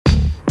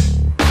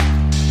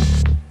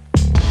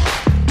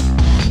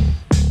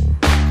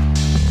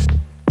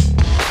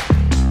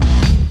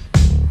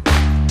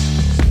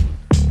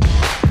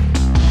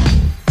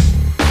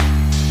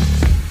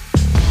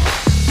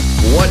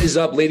is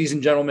up, ladies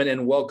and gentlemen,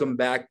 and welcome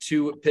back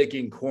to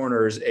Picking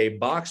Corners, a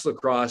box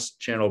lacrosse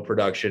channel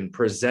production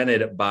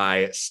presented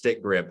by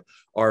Stick Grip,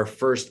 our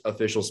first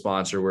official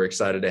sponsor. We're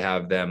excited to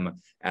have them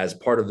as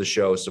part of the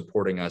show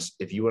supporting us.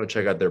 If you want to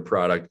check out their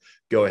product,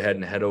 go ahead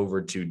and head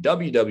over to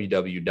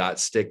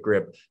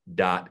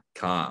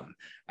www.stickgrip.com.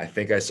 I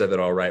think I said that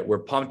all right. We're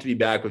pumped to be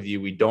back with you.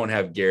 We don't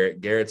have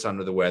Garrett. Garrett's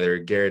under the weather.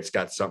 Garrett's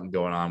got something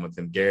going on with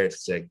him.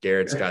 Garrett's sick.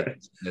 Garrett's got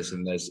this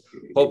and this.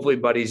 Hopefully,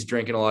 buddy's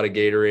drinking a lot of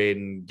Gatorade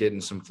and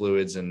getting some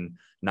fluids and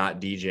not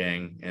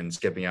DJing and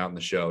skipping out in the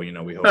show. You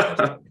know, we hope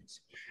that's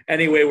happens.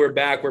 Anyway, we're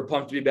back. We're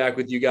pumped to be back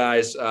with you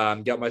guys.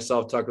 Got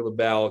myself, Tucker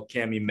LaBelle,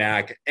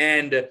 Cammymack,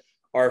 and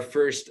our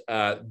first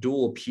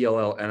dual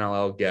PLL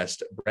NLL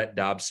guest, Brett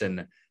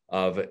Dobson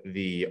of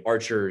the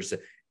Archers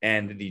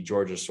and the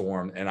Georgia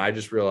Swarm. And I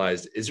just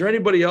realized, is there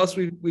anybody else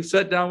we've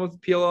sat down with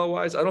PLL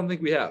wise? I don't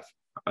think we have.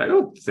 I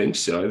don't think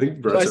so. I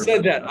think I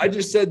said that. I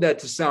just said that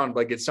to sound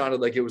like it sounded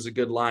like it was a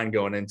good line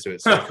going into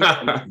it. So it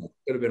could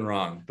have been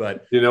wrong.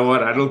 But you know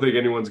what? I don't think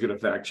anyone's going to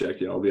fact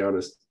check you. I'll be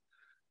honest.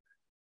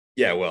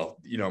 Yeah, well,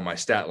 you know, my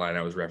stat line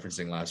I was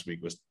referencing last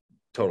week was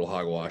total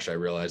hogwash. I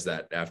realized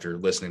that after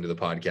listening to the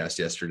podcast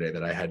yesterday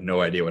that I had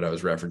no idea what I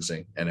was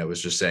referencing, and I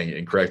was just saying it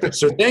incorrectly.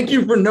 So thank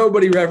you for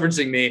nobody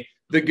referencing me.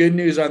 The good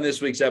news on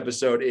this week's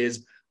episode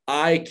is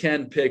I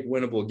can pick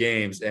winnable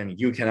games and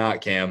you cannot,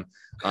 Cam,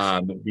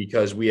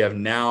 because we have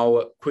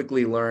now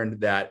quickly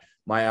learned that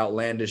my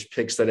outlandish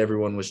picks that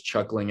everyone was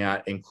chuckling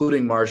at,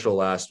 including Marshall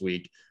last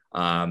week,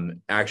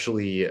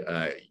 actually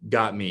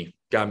got me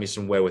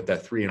some way with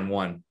that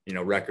 3-1,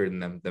 record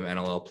and them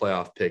NLL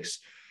playoff picks.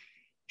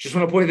 Just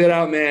want to point that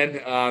out,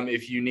 man.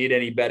 If you need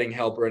any betting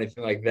help or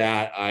anything like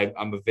that,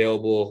 I'm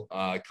available,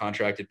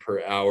 contracted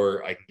per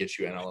hour. I can get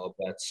you NLL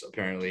bets,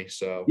 apparently.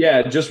 So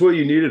yeah, just what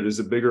you needed is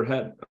a bigger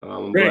head.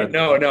 Great.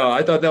 No,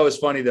 I thought that was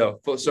funny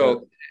though.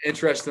 So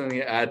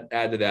interestingly, add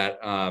to that,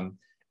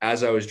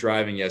 as I was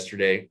driving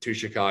yesterday to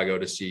Chicago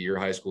to see your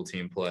high school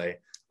team play,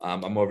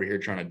 I'm over here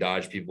trying to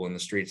dodge people in the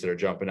streets that are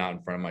jumping out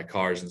in front of my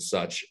cars and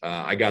such.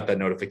 I got that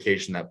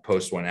notification that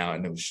post went out,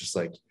 and it was just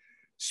like,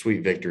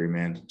 sweet victory,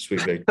 man. Sweet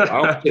victory.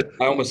 I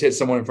almost hit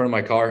someone in front of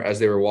my car as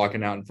they were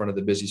walking out in front of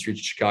the busy streets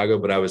of Chicago,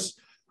 but I was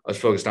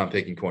focused on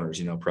picking corners,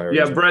 prior.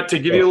 Yeah, Brett, to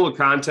give you a little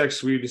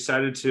context, we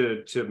decided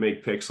to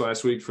make picks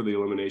last week for the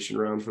elimination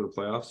round for the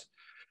playoffs.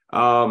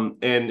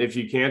 And if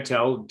you can't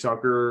tell,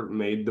 Tucker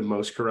made the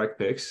most correct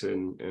picks,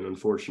 and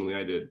unfortunately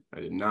I did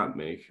not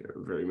make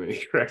very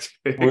many correct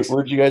picks.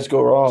 Where'd you guys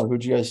go wrong?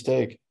 Who'd you guys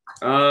take?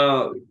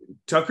 Tucker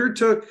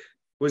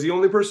was the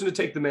only person to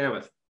take the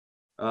Mammoth.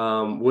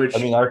 Which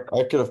I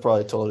could have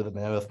probably told you the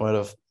Mammoth might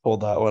have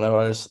pulled that one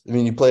out.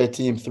 You play a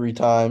team 3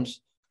 times.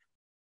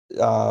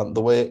 The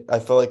way I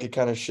felt like it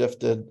kind of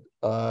shifted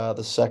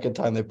the second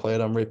time they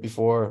played them right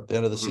before the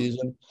end of the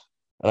season,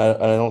 and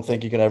I don't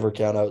think you can ever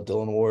count out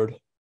Dylan Ward.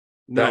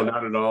 No,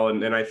 not at all.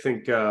 And I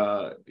think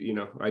I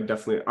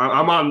definitely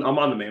I'm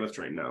on the Mammoth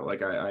train now.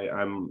 Like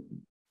I'm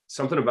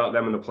something about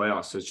them in the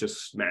playoffs. It's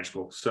just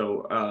magical.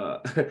 So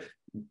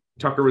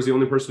Tucker was the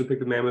only person to pick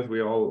the Mammoth.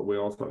 We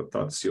all thought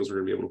the Seals were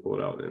going to be able to pull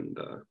it out. And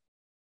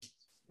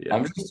yeah,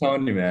 I'm just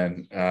telling you,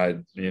 man.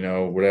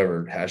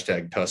 Whatever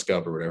hashtag Tusk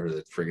Up or whatever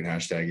the freaking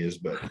hashtag is,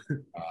 but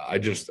I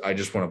just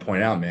want to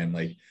point out, man.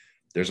 Like,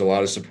 there's a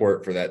lot of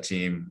support for that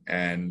team,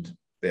 and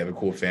they have a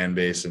cool fan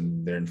base,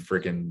 and they're in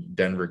freaking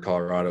Denver,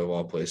 Colorado, of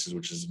all places,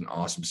 which is an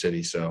awesome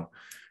city. So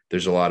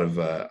there's a lot of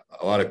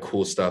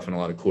cool stuff and a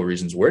lot of cool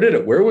reasons.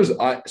 Where was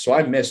I? So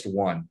I missed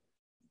one,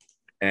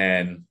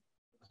 and.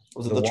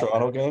 Was it the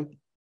Toronto game?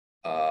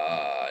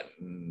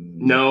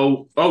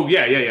 No. Oh,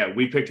 yeah.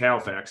 We picked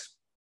Halifax.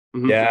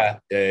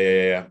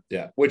 Mm-hmm.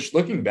 Yeah. Which,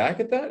 looking back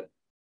at that,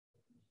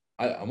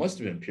 I must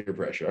have been peer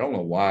pressure. I don't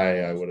know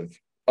why I would have.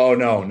 Oh,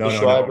 no.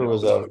 Schreiber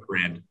was out.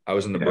 Brand. I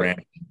was in the brand.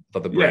 I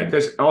thought the brand.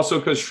 Yeah,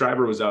 because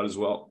Schreiber was out as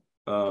well.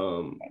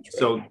 Right.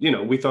 So,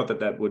 we thought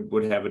that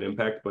would have an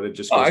impact, but it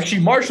just.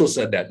 Actually, Marshall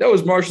said that. That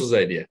was Marshall's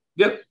idea.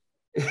 Yep.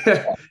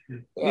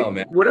 Oh,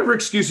 man. Whatever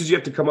excuses you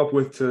have to come up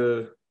with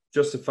to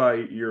justify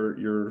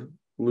your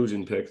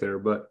losing pick there,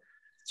 but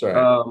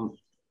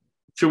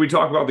should we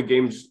talk about the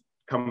games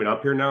coming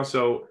up here now?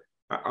 So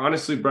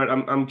honestly, Brett,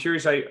 I'm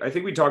curious. I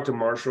think we talked to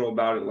Marshall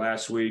about it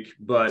last week,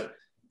 but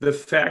the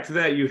fact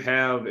that you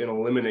have an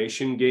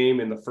elimination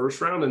game in the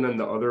first round and then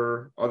the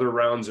other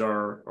rounds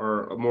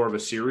are more of a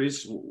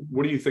series,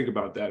 what do you think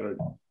about that? Are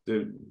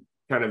the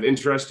kind of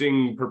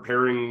interesting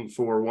preparing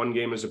for one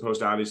game as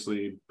opposed to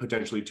obviously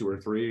potentially 2 or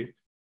 3?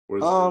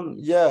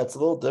 Yeah, it's a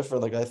little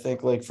different. Like, I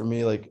think, like, for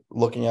me, like,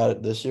 looking at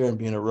it this year and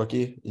being a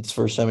rookie, it's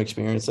first time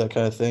experience, that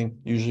kind of thing.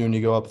 Usually when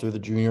you go up through the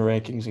junior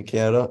rankings in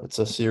Canada, it's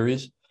a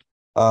series.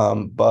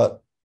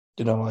 But,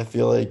 I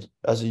feel like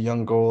as a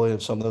young goalie,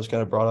 if something that was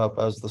kind of brought up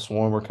as the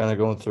Swarm, we're kind of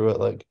going through it.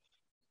 Like,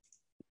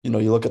 you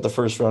look at the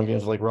first round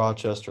games like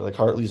Rochester, like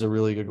Hartley's a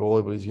really good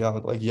goalie, but he's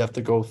young. Like, you have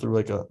to go through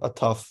like a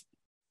tough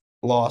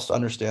loss to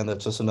understand that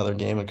it's just another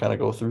game and kind of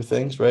go through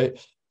things, right?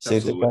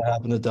 Same thing that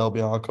happened to Del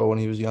Bianco when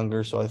he was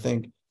younger. So I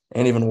think,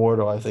 and even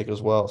Wardo, I think,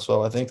 as well.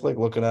 So I think, like,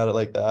 looking at it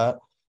like that,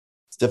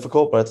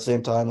 difficult, but at the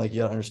same time, like, you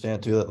gotta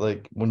understand too that,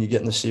 like, when you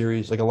get in the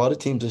series, like, a lot of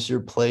teams this year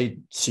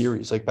played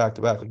series like back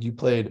to back. Like, you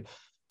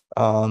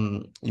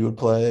would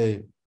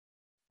play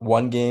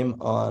one game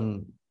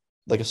on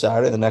like a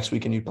Saturday, the next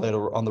weekend you play it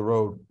on the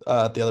road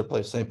at the other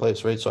place, same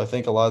place, right? So I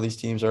think a lot of these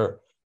teams are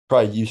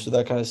probably used to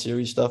that kind of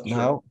series stuff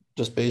now,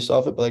 just based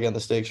off it. But again, the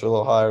stakes are a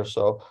little higher.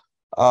 So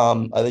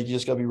I think you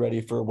just gotta be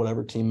ready for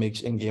whatever team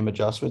makes in-game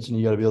adjustments, and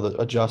you gotta be able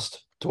to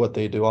adjust to what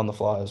they do on the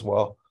fly as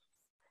well.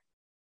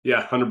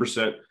 Yeah,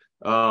 100%.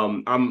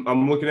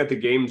 I'm looking at the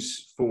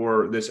games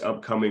for this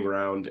upcoming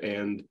round,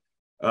 and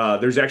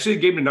there's actually a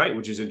game tonight,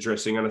 which is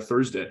interesting, on a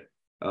Thursday,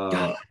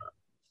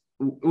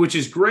 which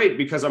is great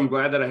because I'm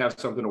glad that I have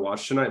something to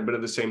watch tonight. But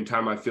at the same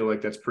time, I feel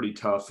like that's pretty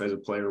tough as a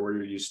player where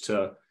you're used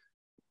to,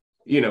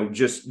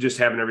 just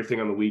having everything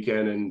on the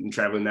weekend and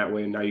traveling that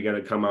way. And now you got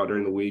to come out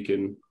during the week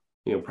and,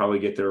 probably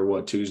get there,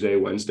 Tuesday,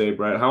 Wednesday,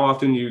 Brett? How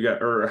often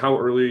how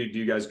early do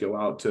you guys go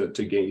out to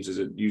games? Is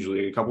it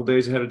usually a couple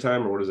days ahead of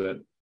time, or what is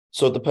that?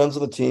 So it depends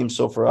on the team.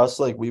 So for us,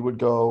 like, we would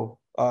go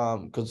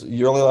because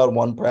you're only allowed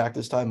one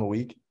practice time a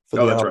week for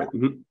the that's NL. right.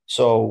 Mm-hmm.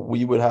 So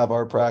we would have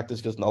our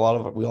practice because we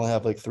only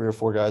have like 3 or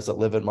 4 guys that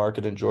live in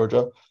Market in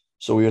Georgia.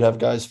 So we would have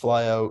guys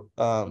fly out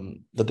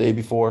the day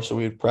before. So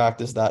we would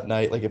practice that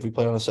night. Like, if we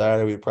play on a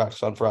Saturday, we would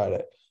practice on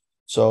Friday.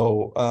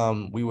 So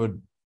we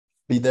would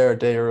be there a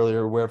day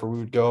earlier wherever we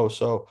would go.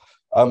 So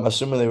I'm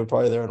assuming they would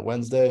probably there on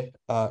Wednesday,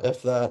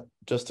 if that,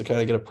 just to kind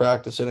of get a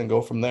practice in and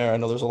go from there. I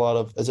know there's a lot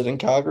of. Is it in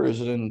Calgary or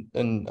is it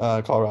in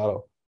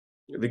Colorado?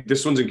 I think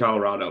this one's in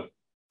Colorado.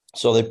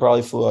 So they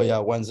probably flew out, yeah,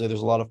 Wednesday.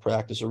 There's a lot of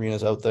practice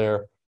arenas out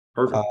there.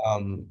 Perfect.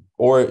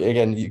 Or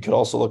again, you could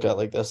also look at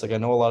like this. Like, I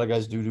know a lot of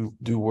guys do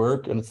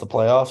work, and it's the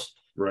playoffs.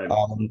 Right.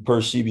 Per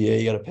CBA,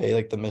 you got to pay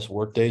like the missed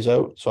work days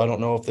out. So I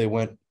don't know if they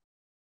went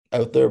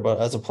out there, but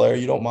as a player,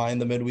 you don't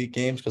mind the midweek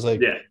games because,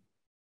 like,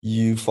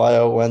 you fly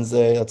out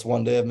Wednesday, that's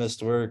one day of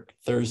missed work.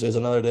 Thursday's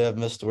another day of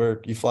missed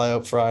work. You fly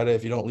out Friday.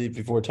 If you don't leave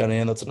before 10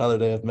 a.m., that's another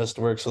day of missed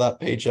work. So that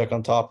paycheck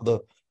on top of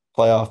the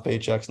playoff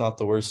paycheck's not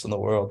the worst in the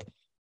world.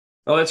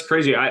 Oh, that's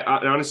crazy. I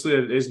honestly,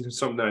 it isn't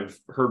something I've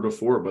heard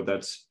before, but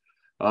that's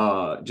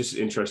just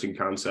an interesting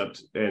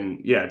concept.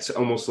 And yeah, it's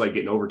almost like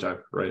getting overtime,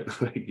 right?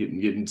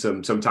 getting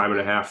some time and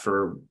a half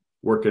for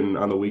working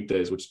on the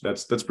weekdays, which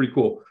that's pretty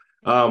cool.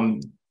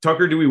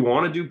 Tucker, do we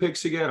want to do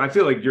picks again? I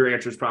feel like your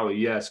answer is probably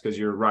yes, because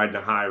you're riding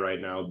a high right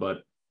now.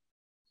 But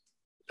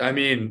I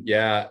mean,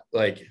 yeah,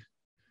 like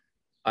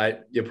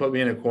you put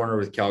me in a corner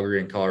with Calgary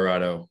and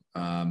Colorado.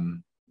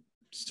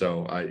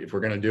 So if we're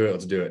gonna do it,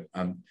 let's do it.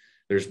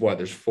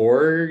 There's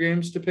 4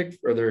 games to pick,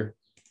 or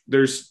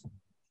there's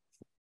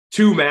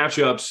 2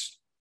 matchups,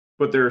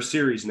 but they're a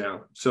series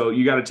now. So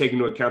you got to take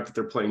into account that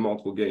they're playing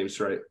multiple games,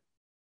 right?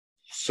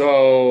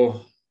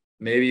 So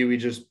maybe we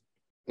just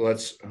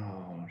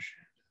oh shit.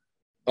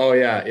 Oh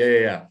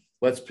yeah.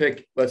 Let's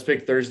pick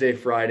Thursday,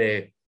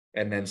 Friday,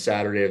 and then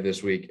Saturday of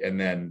this week, and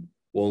then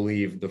we'll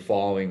leave the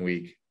following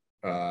week.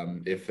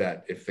 If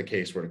the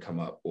case were to come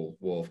up,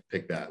 we'll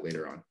pick that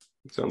later on.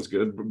 Sounds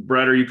good.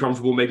 Brett, are you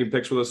comfortable making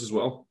picks with us as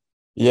well?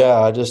 Yeah,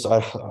 I'll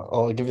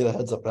give you the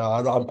heads up now.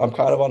 I'm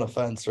kind of on a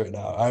fence right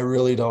now. I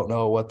really don't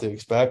know what to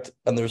expect,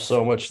 and there's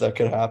so much that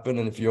could happen.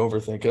 And if you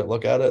overthink it,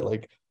 look at it.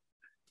 Like,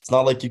 it's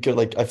not like you could,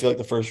 like, I feel like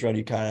the first round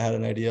you kind of had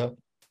an idea.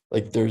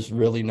 Like, there's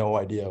really no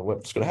idea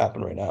what's going to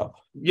happen right now.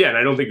 Yeah, and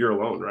I don't think you're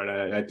alone,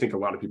 right? I think a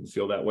lot of people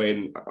feel that way.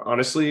 And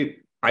honestly,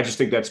 I just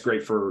think that's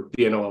great for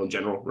the NLL in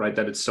general, right?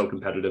 That it's so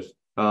competitive.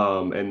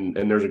 And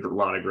there's a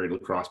lot of great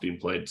lacrosse being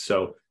played.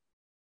 So,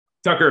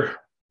 Tucker,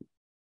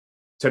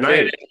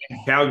 tonight,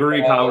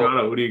 Calgary,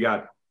 Colorado, who do you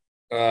got?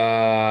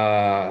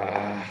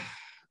 I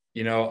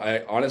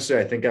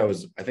think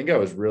I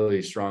was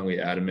really strongly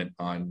adamant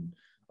on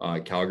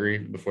Calgary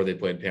before they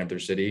played Panther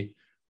City.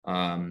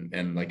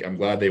 And like, I'm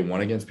glad they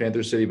won against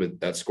Panther City, but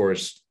that score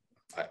is,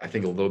 I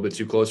think, a little bit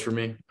too close for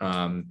me.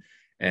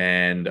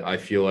 And I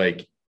feel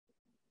like,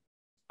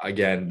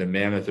 again, the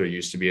Mammoth are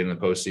used to be in the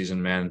postseason,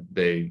 man.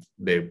 They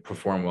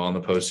perform well in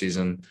the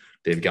postseason.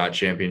 They've got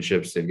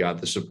championships. They've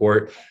got the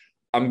support.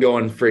 I'm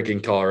going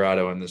freaking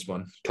Colorado in this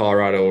one.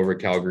 Colorado over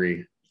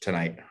Calgary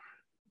tonight.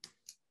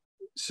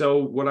 So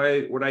what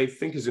I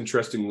think is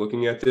interesting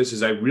looking at this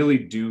is I really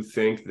do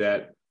think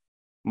that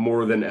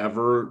more than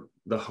ever,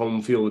 the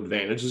home field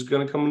advantage is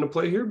going to come into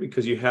play here,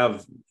 because you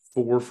have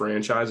 4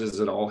 franchises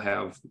that all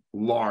have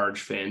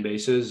large fan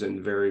bases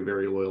and very,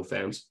 very loyal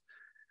fans.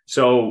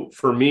 So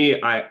for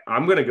me,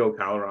 I'm going to go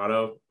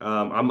Colorado.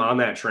 I'm on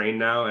that train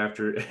now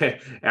after Brett,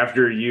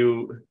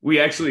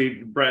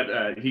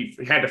 he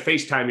had to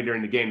FaceTime me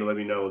during the game to let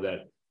me know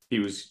that he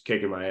was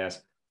kicking my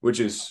ass, which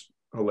is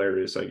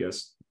hilarious, I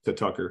guess, to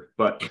Tucker.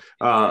 But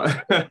so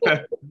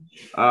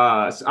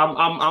I'm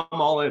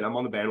all in. I'm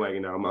on the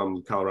bandwagon now.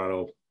 I'm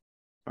Colorado.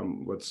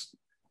 Let's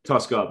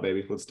tusk up,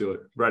 baby. Let's do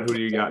it. Brett, who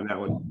do you got in that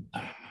one?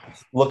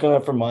 Looking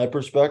at it from my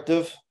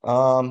perspective,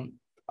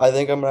 I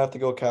think I'm gonna have to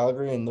go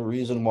Calgary, and the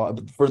reason why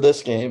for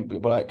this game,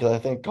 because I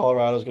think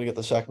Colorado's gonna get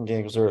the second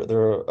game because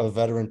they're a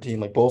veteran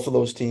team. Like, both of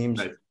those teams,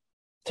 right,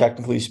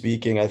 technically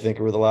speaking, I think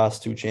were the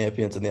last 2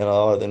 champions in the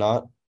NLL. Are they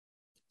not?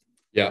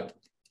 Yeah.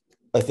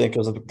 I think it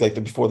was like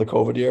before the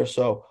COVID year.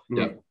 So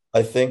Yeah.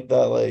 I think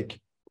that like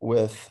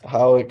with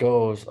how it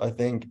goes, I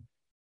think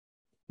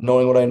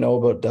knowing what I know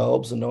about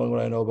Delbs and knowing what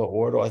I know about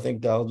Wardo, I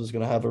think Delbs is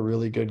going to have a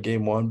really good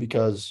game one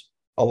because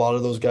a lot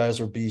of those guys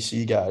are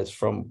BC guys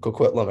from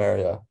Coquitlam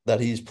area that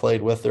he's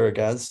played with or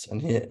against,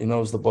 and he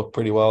knows the book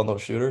pretty well in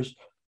those shooters.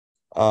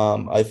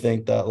 I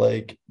think that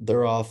like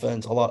their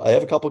offense a lot. I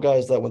have a couple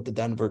guys that went to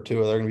Denver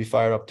too. They're going to be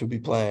fired up to be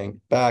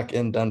playing back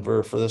in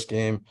Denver for this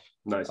game.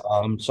 Nice.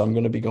 So I'm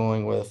going to be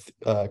going with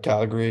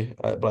Calgary,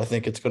 but I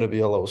think it's going to be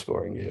a low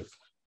scoring game.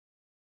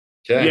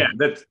 Okay. Yeah,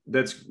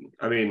 that's.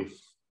 I mean,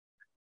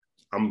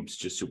 I'm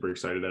just super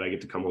excited that I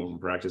get to come home from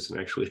practice and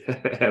actually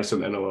have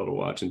some NLL to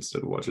watch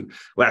instead of watching.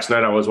 Last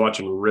night I was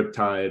watching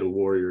Riptide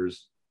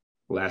Warriors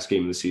last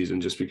game of the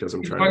season just because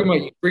I'm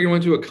trying. You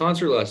went to a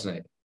concert last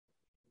night.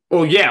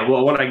 Well, yeah.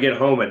 Well, when I get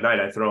home at night,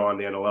 I throw on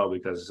the NLL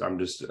because I'm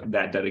just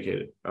that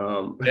dedicated.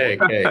 Okay.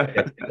 All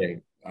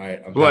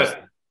right.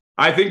 But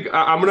I think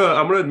I'm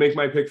gonna make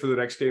my pick for the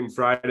next game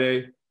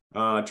Friday.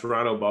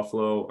 Toronto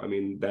Buffalo. I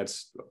mean,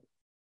 that's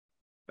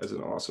an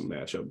awesome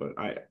matchup. But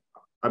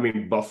I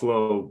mean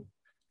Buffalo.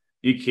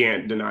 You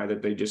can't deny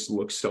that they just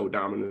look so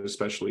dominant,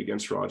 especially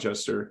against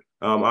Rochester.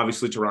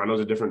 Obviously, Toronto's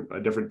a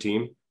different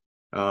team,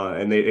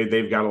 and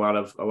they've got a lot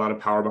of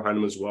power behind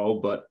them as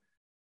well. But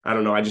I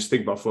don't know. I just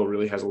think Buffalo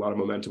really has a lot of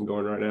momentum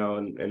going right now,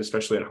 and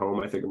especially at home,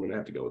 I think I'm going to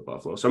have to go with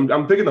Buffalo. So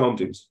I'm picking the home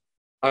teams.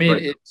 I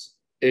mean,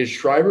 is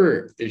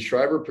Schreiber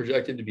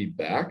projected to be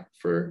back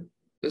for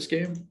this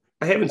game?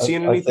 I haven't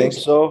seen anything.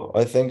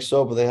 I think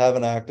so, but they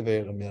haven't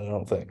activated him yet. I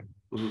don't think.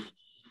 Mm-hmm.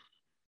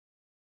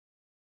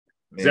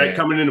 Is that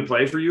coming into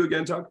play for you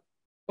again, Tuck?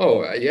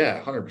 Oh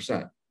yeah,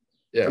 100%.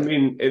 Yeah. I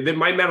mean, it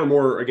might matter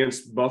more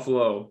against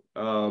Buffalo,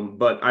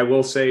 but I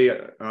will say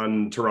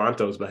on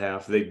Toronto's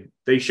behalf,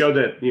 they show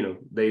that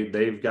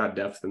they've got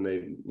depth and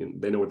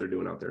they know what they're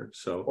doing out there.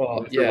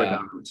 So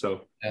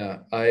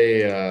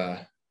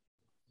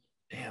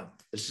damn,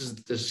 this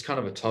is kind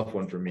of a tough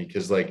one for me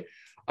because like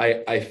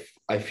I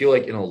feel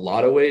like in a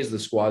lot of ways the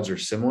squads are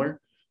similar,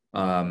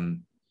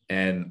 and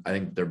I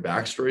think their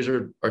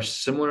backstories are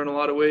similar in a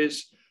lot of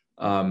ways.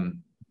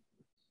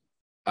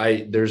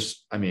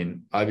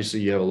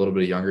 Obviously you have a little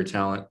bit of younger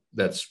talent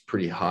that's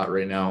pretty hot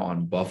right now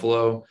on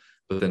Buffalo,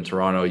 but then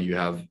Toronto, you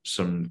have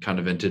some kind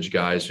of vintage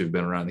guys who've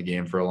been around the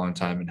game for a long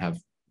time and have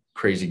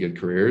crazy good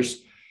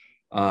careers.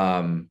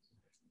 I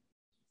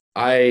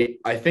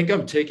think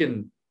I'm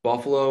taking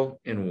Buffalo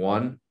in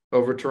one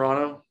over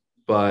Toronto,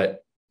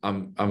 but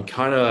I'm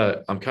kind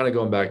of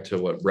going back to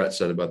what Brett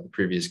said about the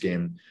previous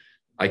game.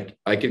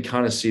 I could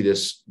kind of see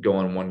this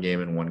going one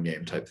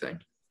game type thing.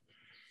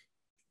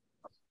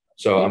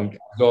 So I'm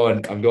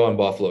going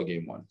Buffalo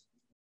game one.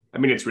 I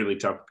mean, it's really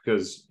tough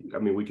because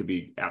we could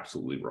be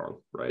absolutely wrong,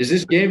 right? Is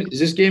this game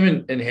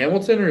in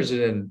Hamilton or is it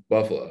in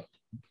Buffalo?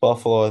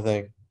 Buffalo, I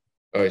think.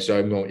 All right, so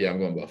I'm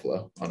going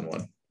Buffalo on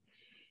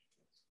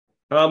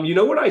one. You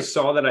know what I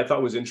saw that I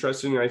thought was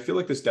interesting, and I feel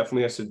like this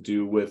definitely has to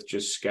do with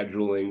just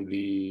scheduling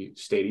the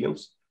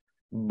stadiums.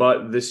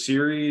 But the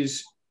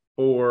series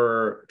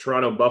for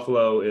Toronto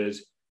Buffalo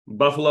is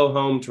Buffalo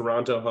home,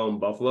 Toronto home,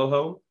 Buffalo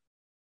home.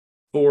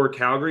 For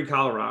Calgary,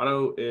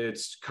 Colorado,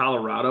 it's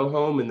Colorado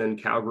home and then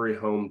Calgary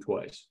home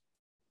twice.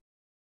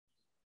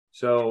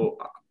 So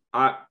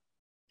I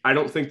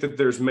don't think that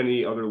there's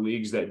many other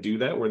leagues that do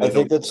that. I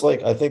think that's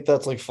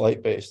like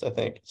flight based. I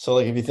think so.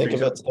 Like if you think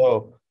of it,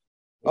 so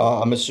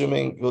I'm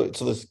assuming.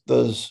 So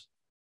does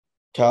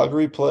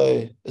Calgary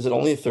play? Is it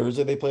only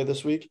Thursday they play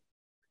this week?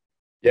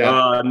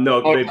 Yeah.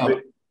 No,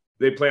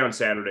 they play on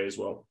Saturday as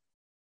well.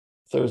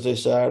 Thursday,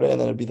 Saturday,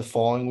 and then it'd be the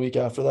following week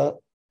after that.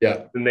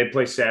 Yeah, and they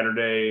play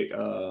Saturday.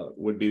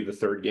 Would be the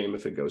third game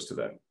if it goes to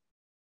that.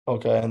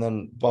 Okay, and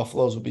then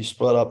Buffalo's would be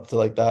split up to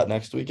like that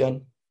next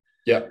weekend.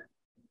 Yeah.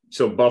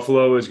 So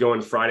Buffalo is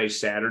going Friday,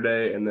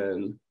 Saturday, and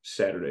then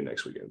Saturday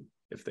next weekend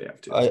if they have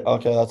to.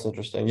 Okay, that's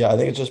interesting. Yeah, I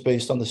think it's just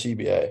based on the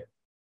CBA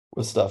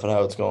with stuff and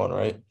how it's going,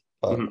 right?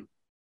 But,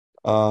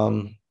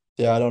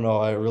 yeah, I don't know.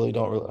 I really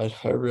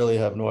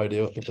have no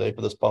idea what to say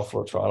for this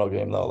Buffalo Toronto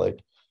game though. Like,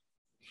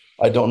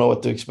 I don't know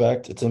what to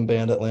expect. It's in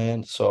Bandit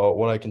land. So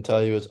what I can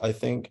tell you is I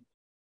think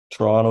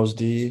Toronto's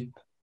D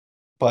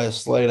by a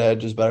slight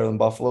edge is better than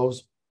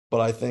Buffalo's, but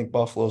I think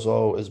Buffalo's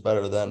O is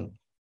better than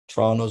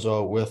Toronto's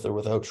O with or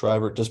without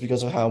Schreiber, just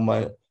because of how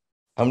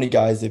many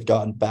guys they've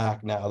gotten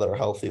back now that are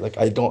healthy. Like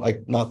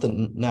not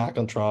the knack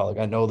on Toronto. Like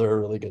I know they're a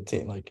really good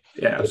team. Like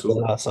yeah,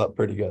 absolutely. That's up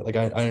pretty good. Like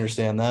I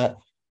understand that.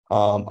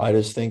 I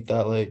just think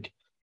that like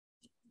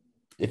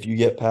if you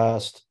get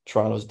past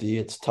Toronto's D,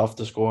 it's tough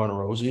to score on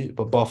Rosie,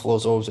 but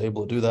Buffalo's always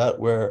able to do that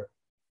where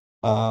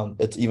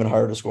it's even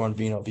harder to score on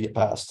Vino if you get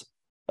past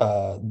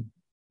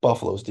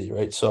Buffalo's D,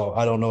 right? So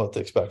I don't know what to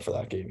expect for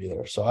that game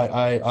either. So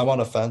I'm on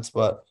a fence,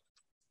 but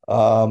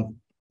I'll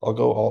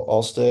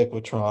stick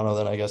with Toronto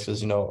then, I guess,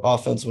 because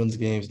offense wins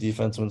games,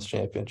 defense wins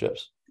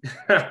championships.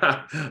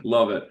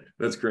 Love it.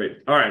 That's great.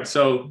 All right.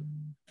 So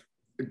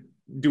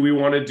do we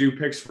want to do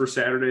picks for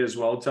Saturday as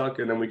well, Tuck?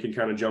 And then we can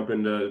kind of jump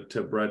into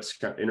Brett's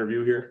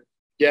interview here.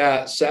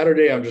 Yeah,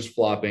 Saturday I'm just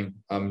flopping.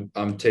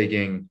 I'm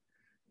taking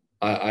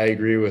I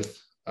agree with.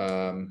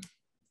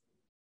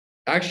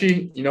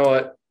 Actually, you know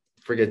what?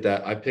 Forget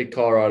that. I picked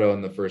Colorado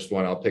in the first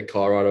one. I'll pick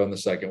Colorado in the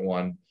second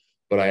one,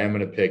 but I am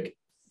going to pick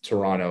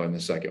Toronto in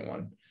the second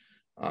one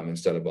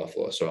instead of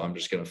Buffalo. So I'm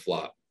just going to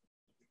flop,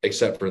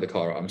 except for the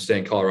Colorado. I'm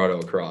staying Colorado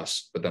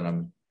across, but then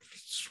I'm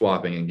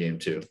swapping in game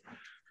 2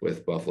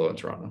 with Buffalo and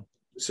Toronto.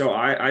 So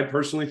I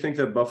personally think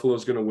that Buffalo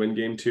is going to win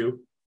game 2.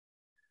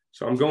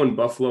 So I'm going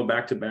Buffalo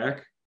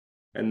back-to-back,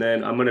 and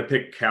then I'm going to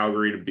pick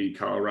Calgary to beat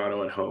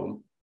Colorado at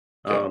home.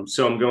 Okay.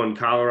 So I'm going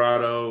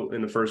Colorado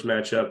in the first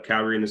matchup,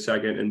 Calgary in the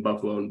second, and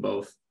Buffalo in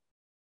both.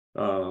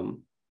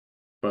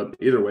 But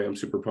either way, I'm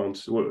super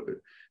pumped.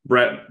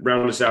 Brett,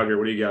 round us out here.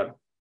 What do you got?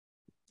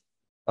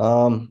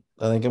 I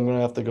think I'm going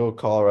to have to go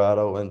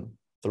Colorado in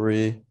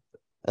 3,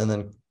 and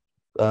then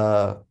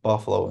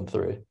Buffalo in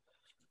 3.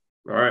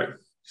 All right.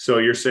 So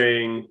you're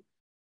saying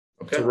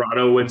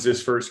Toronto wins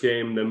this first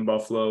game, then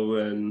Buffalo,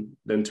 and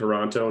then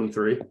Toronto in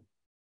 3?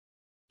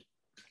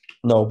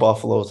 No,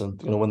 Buffalo's going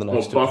to win the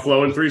next 2.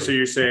 Buffalo in 3. So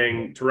you're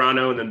saying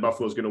Toronto and then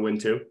Buffalo's going to win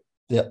 2?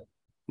 Yeah.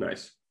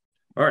 Nice.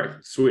 All right.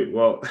 Sweet.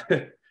 Well,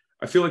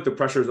 I feel like the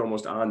pressure is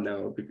almost on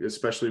now,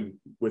 especially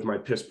with my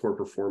piss poor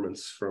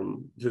performance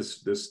from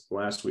this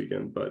last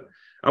weekend. But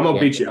I'm going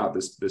to beat you out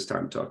this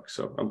time, Tuck.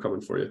 So I'm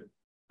coming for you.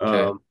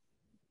 Okay.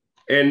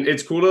 And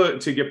it's cool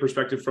to get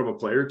perspective from a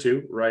player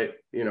too, right?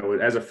 You know,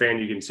 as a fan,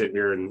 you can sit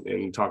here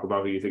and talk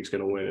about who you think is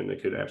going to win, and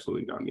it could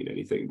absolutely not mean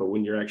anything. But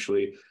when you're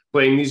actually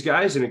playing these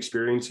guys and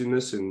experiencing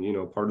this and, you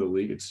know, part of the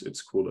league,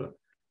 it's cool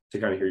to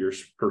kind of hear your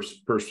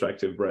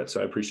perspective, Brett. So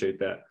I appreciate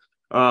that.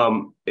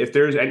 If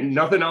there's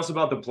nothing else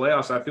about the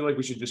playoffs, I feel like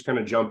we should just kind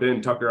of jump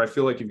in. Tucker, I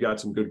feel like you've got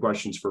some good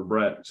questions for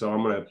Brett. So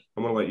I'm going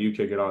to let you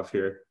kick it off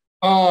here.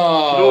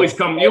 Oh, you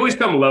always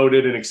come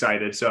loaded and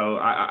excited. So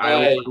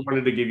I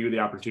wanted to give you the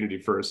opportunity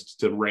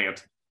first to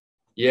rant.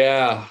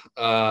 Yeah.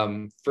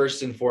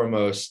 First and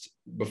foremost,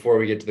 before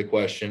we get to the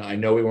question, I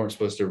know we weren't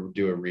supposed to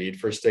do a read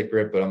for stick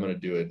grip, but I'm going to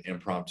do an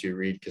impromptu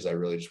read because I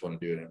really just want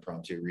to do an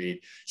impromptu read.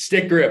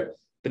 Stick grip,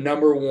 the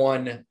number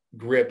 1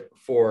 grip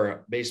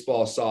for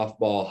baseball,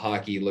 softball,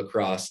 hockey,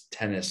 lacrosse,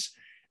 tennis.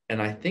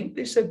 And I think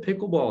they said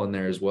pickleball in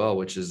there as well,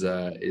 which is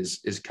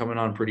coming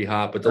on pretty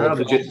hot. But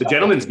the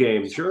gentleman's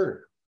game,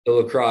 sure. The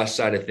lacrosse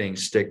side of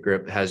things, stick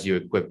grip has you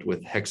equipped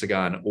with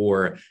hexagon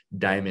or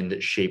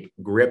diamond shaped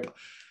grip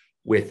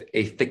with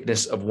a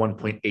thickness of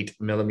 1.8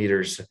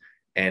 millimeters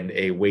and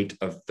a weight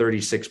of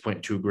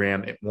 36.2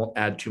 gram. It won't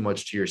add too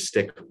much to your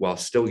stick while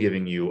still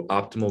giving you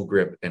optimal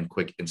grip and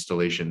quick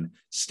installation.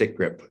 Stick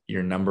grip,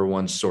 your number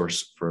 1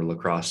 source for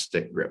lacrosse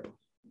stick grip.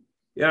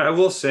 Yeah, I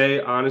will say,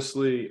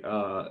 honestly,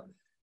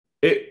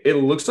 it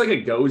looks like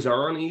it goes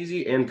on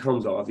easy and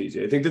comes off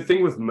easy. I think the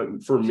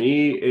thing for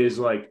me is,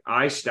 like,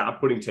 I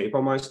stopped putting tape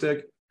on my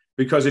stick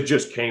because it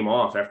just came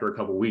off after a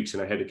couple of weeks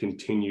and I had to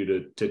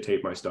continue to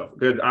tape my stuff.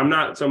 I'm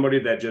not somebody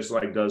that just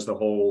like does the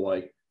whole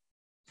like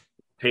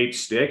tape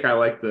stick. I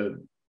like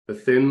the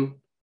thin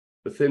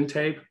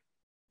tape.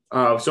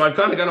 So I've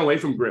kind of gone away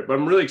from grip, but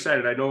I'm really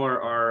excited. I know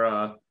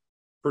our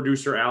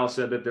producer Al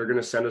said that they're going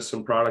to send us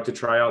some product to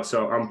try out.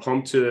 So I'm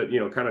pumped to, you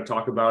know, kind of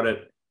talk about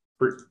it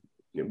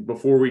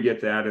before we get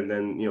that, and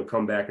then, you know,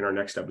 come back in our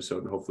next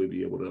episode and hopefully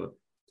be able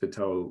to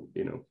tell,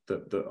 you know,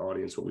 the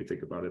audience what we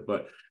think about it.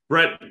 But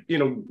Brett, you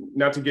know,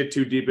 not to get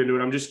too deep into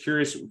it, I'm just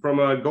curious from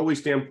a goalie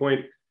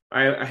standpoint.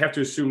 I have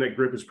to assume that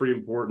grip is pretty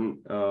important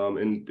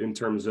in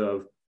terms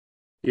of,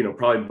 you know,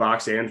 probably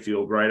box and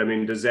field, right? I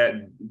mean, does that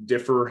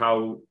differ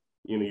how,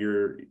 you know,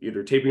 you're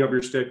either taping up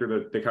your stick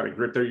or the kind of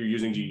grip that you're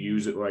using? Do you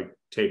use it like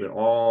tape it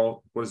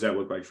all? What does that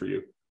look like for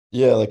you?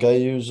 Yeah, like I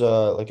use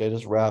I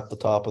just wrap the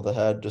top of the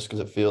head just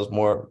because it feels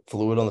more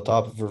fluid on the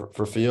top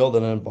for field,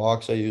 and then in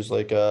box I use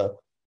like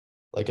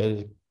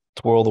I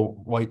twirl the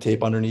white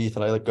tape underneath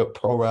and I like go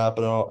pro wrap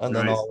it all, and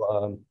nice.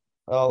 Then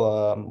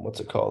I'll what's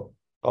it called?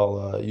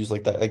 I'll use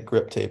like that like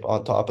grip tape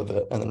on top of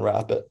it and then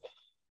wrap it,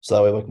 so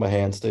that way like my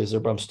hand stays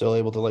there, but I'm still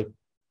able to like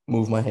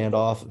move my hand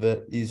off of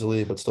it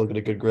easily, but still get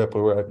a good grip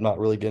where I'm not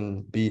really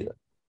getting beat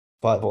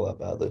 5-hole that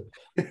badly.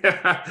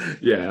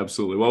 Yeah,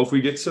 absolutely. Well, if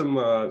we get some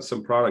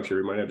products here,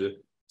 we might have to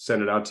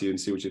send it out to you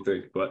and see what you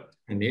think. But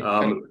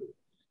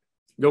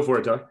go for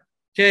it, Tuck.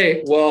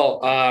 Okay.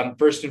 Well,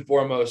 first and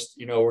foremost,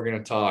 you know, we're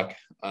going to talk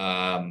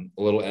a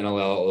little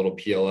NLL, a little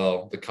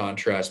PLL, the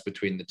contrast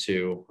between the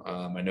two.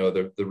 I know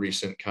the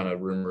recent kind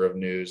of rumor of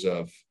news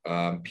of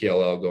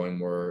PLL going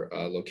more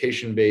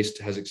location-based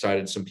has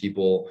excited some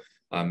people,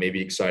 maybe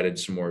excited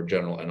some more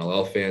general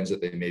NLL fans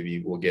that they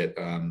maybe will get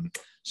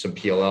some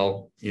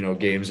PLL, you know,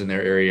 games in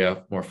their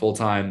area more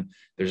full-time.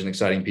 There's an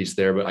exciting piece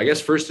there. But I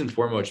guess first and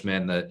foremost,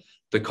 man,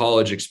 the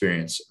college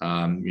experience.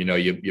 You know,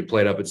 you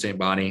played up at St.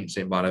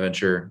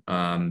 Bonaventure,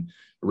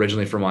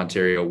 originally from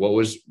Ontario. What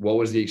was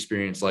the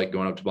experience like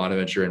going up to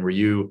Bonaventure? And were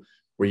you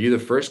the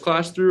first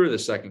class through or the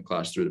second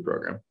class through the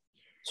program?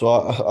 So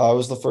I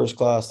was the first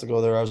class to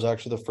go there. I was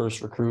actually the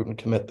first recruit and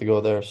commit to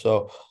go there.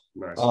 So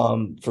nice.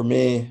 For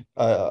me,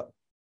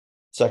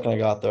 second I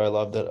got there, I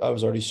loved it. I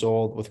was already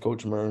sold with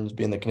Coach Mearns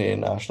being the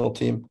Canadian national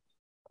team.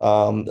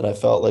 And I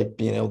felt like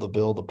being able to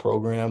build a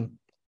program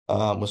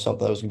was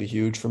something that was gonna be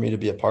huge for me to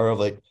be a part of.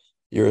 Like,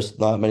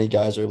 not many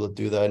guys are able to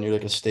do that, and you're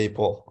like a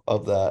staple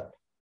of that.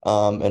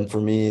 And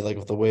for me, like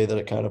with the way that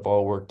it kind of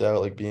all worked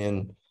out, like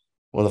being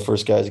one of the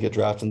first guys to get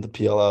drafted in the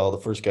PLL,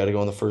 the first guy to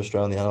go in the first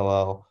round in the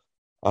NLL,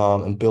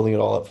 and building it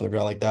all up from the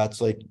ground, like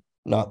that's like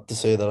not to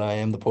say that I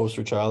am the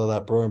poster child of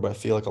that program, but I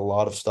feel like a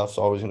lot of stuff's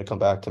always going to come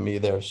back to me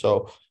there.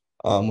 So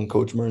when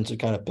Coach Mearns had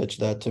kind of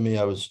pitched that to me,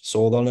 I was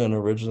sold on it. And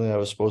originally I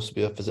was supposed to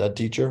be a phys ed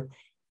teacher.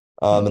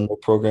 And the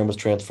program was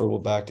transferable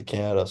back to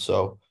Canada.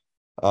 So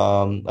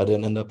I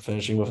didn't end up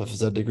finishing with a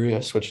phys ed degree. I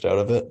switched out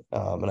of it,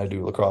 and I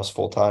do lacrosse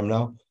full time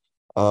now.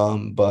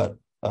 But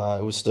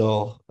it was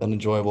still an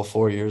enjoyable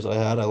 4 years I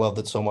had. I loved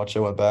it so much. I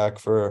went back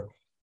for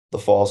the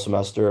fall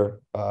semester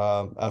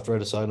after I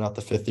decided not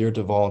the fifth year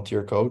to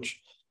volunteer coach,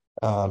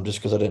 just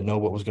because I didn't know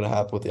what was going to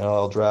happen with the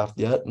NLL draft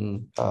yet,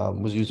 and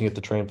was using it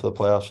to train for the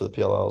playoffs for the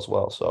PLL as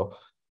well. So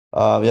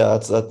yeah,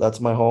 that's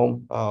my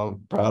home.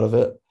 Proud of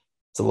it.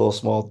 It's a little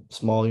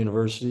small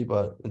university,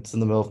 but it's in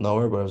the middle of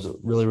nowhere. But it was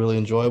really, really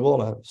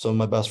enjoyable, and some of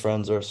my best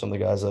friends are some of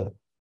the guys I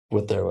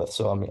went there with.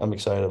 So I'm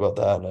excited about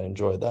that, and I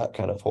enjoyed that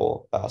kind of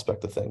whole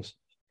aspect of things.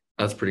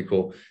 That's pretty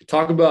cool.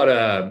 Talk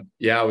about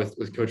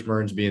with Coach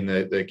Mearns being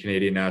the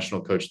Canadian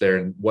national coach there,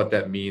 and what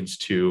that means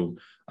to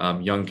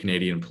young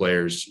Canadian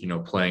players,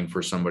 playing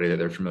for somebody that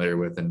they're familiar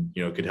with, and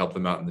could help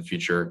them out in the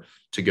future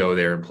to go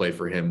there and play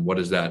for him. What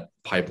is that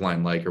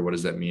pipeline like, or what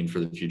does that mean for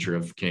the future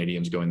of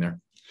Canadians going there?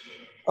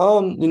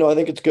 I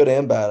think it's good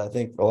and bad. I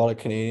think a lot of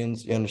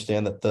Canadians, you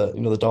understand that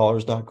the dollar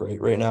is not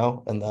great right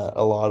now, and that not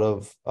a lot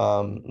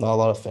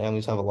of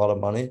families have a lot of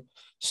money.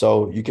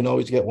 So you can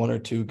always get one or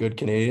two good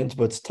Canadians,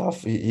 but it's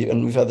tough.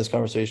 And we've had this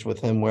conversation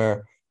with him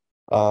where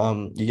you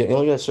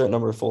only get a certain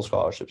number of full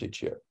scholarships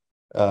each year.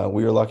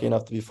 We were lucky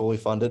enough to be fully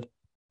funded.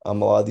 A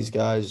lot of these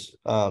guys,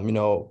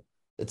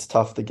 it's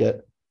tough to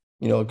get,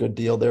 a good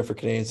deal there for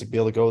Canadians to be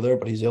able to go there,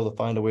 but he's able to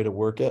find a way to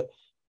work it.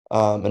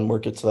 And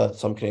work it so that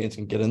some Canadians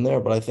can get in there.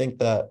 But I think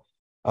that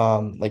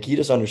like he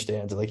just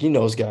understands it. Like he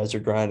knows guys are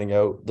grinding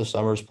out the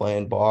summers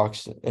playing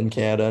box in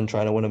Canada and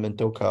trying to win a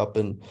Minto Cup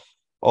and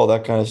all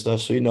that kind of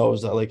stuff. So he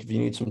knows that like if you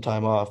need some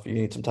time off, you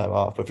need some time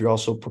off. But if you're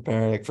also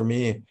preparing, like for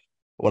me,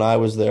 when I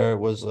was there, it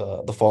was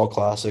the Fall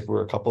Classic,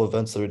 were a couple of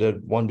events that we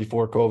did, one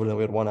before COVID and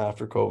we had one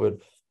after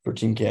COVID for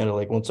Team Canada.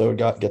 Like once I would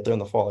get there in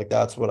the fall, like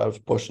that's what I was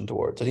pushing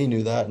towards. And he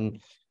knew that,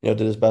 and did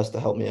his best to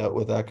help me out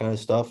with that kind of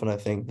stuff. And I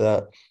think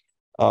that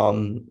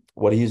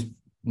what he's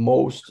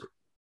most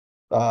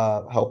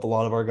helped a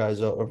lot of our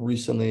guys out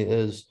recently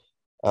is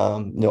I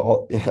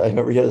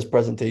remember he had his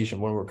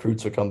presentation when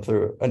recruits would come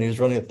through, and he was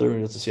running it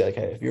through just to see like,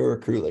 hey, if you're a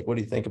recruit, like what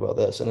do you think about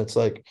this? And it's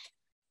like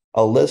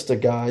a list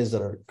of guys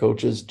that are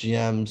coaches,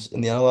 GMs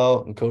in the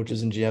NLL and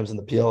coaches and GMs in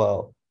the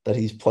PLL that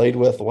he's played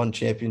with, won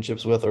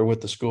championships with, or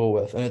with the school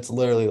with. And it's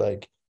literally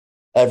like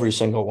every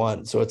single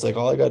one. So it's like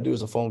all I gotta do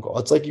is a phone call.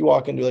 It's like you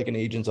walk into like an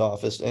agent's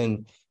office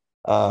and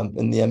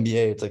in the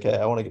NBA, it's like, hey,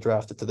 I want to get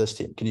drafted to this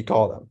team. Can you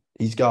call them?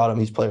 He's got them.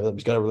 He's played with them.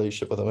 He's got a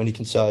relationship with them, and he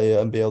can sell you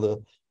and be able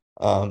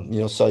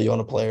to, sell you on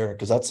a player,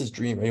 because that's his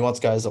dream. He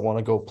wants guys that want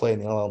to go play in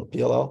the NLL and the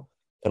PLL.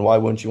 And why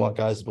wouldn't you want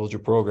guys to build your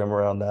program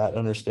around that and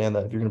understand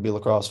that if you're going to be a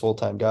lacrosse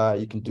full-time guy,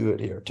 you can do it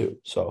here too.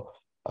 So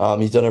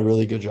he's done a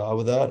really good job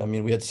with that. I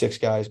mean, we had 6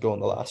 guys go in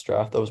the last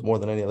draft. That was more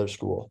than any other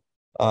school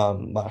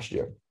last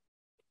year.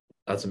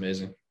 That's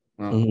amazing.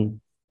 Wow. Mm-hmm.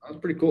 That's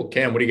pretty cool.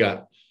 Cam, what do you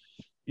got?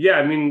 Yeah,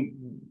 I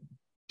mean,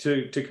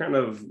 to kind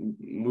of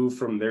move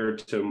from there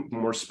to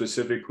more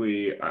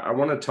specifically, I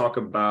want to talk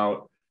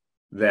about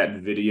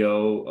that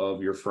video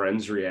of your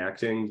friends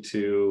reacting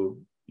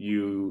to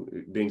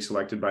you being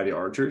selected by the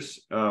Archers.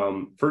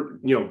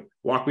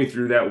 Walk me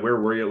through that. Where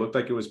were you? It looked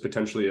like it was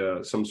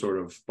potentially some sort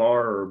of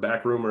bar or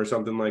back room or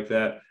something like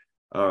that.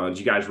 Did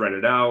you guys rent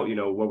it out?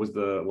 What was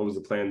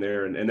the plan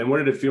there? And then what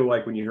did it feel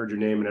like when you heard your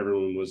name and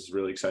everyone was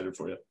really excited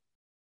for you?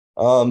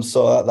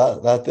 So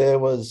that day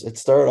it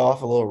started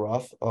off a little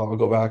rough. I'll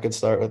go back and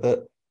start with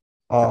it.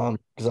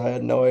 Because I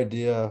had no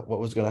idea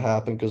what was going to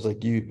happen, because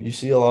like you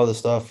see a lot of the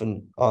stuff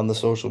on the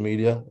social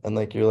media, and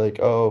like you're like,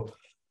 oh,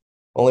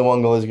 only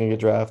one goalie is going to get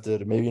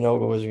drafted, maybe no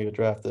goalie is going to get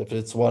drafted. If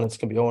it's one, it's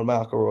going to be Owen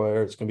McElroy,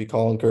 or it's going to be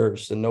Colin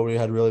Kirst, and nobody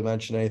had really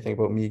mentioned anything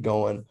about me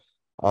going.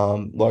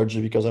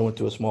 Largely because I went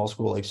to a small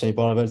school like St.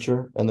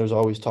 Bonaventure, and there's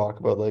always talk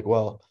about like,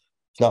 well,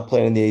 he's not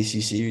playing in the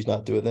ACC, he's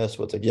not doing this.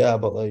 But it's like, yeah,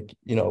 but like,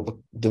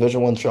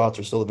 Division I shots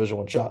are still Division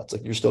I shots.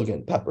 Like you're still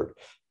getting peppered.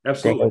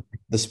 Absolutely.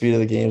 The speed of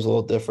the game is a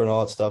little different,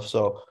 all that stuff.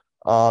 So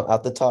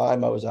at the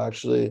time I was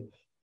actually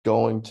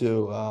going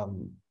to I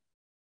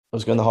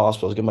was going to the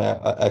hospital. I was getting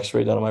my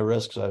x-ray done on my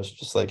wrist, because I was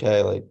just like,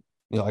 hey, like,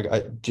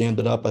 I jammed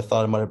it up. I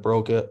thought I might have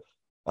broke it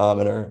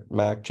in our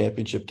MAC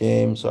championship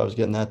game. So I was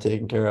getting that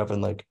taken care of.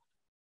 And like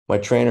my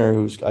trainer,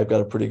 who's I've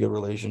got a pretty good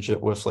relationship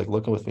with, like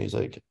looking with me, he's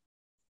like,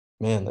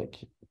 man, like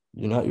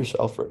you're not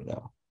yourself right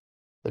now.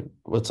 Like,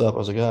 what's up? I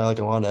was like, yeah, like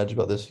I'm on edge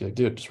about this. He's like,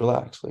 dude, just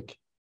relax. Like,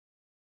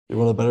 you're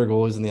one of the better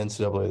goalies in the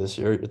NCAA this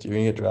year. If you're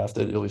going to get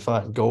drafted, you'll be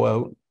fine. Go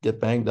out, get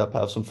banged up,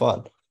 have some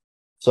fun.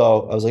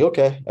 So I was like,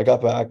 okay. I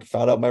got back,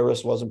 found out my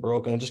wrist wasn't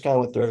broken, and just kind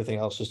of went through everything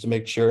else just to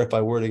make sure if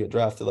I were to get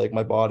drafted, like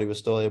my body was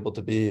still able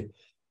to be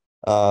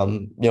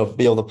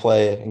be able to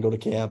play and go to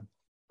camp.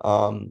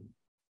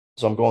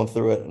 So I'm going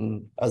through it,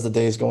 and as the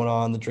day's going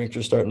on, the drinks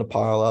are starting to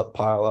pile up,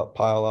 pile up,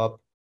 pile up.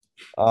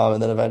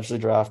 And then eventually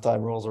draft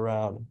time rolls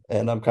around,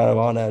 and I'm kind of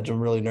on edge. I'm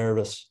really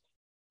nervous.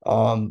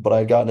 But I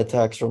had gotten a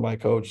text from my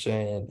coach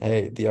saying,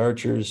 hey, the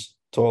Archers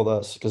told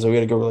us, because we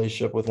had a good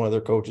relationship with one of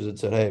their coaches, and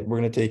said, hey, we're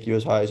going to take you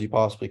as high as you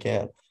possibly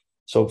can.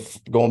 So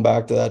going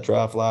back to that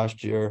draft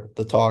last year,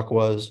 the talk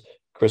was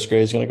Chris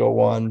Gray's going to go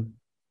 1.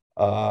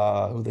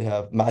 Who they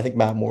have? I think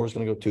Matt Moore is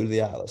going to go 2 to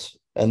the Atlas.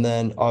 And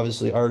then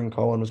obviously Arden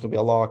Cohen was going to be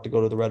a lock to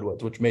go to the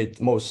Redwoods, which made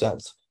the most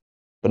sense.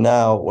 But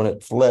now when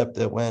it flipped,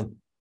 it went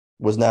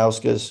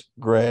Wisnauskas,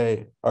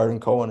 Gray, Arden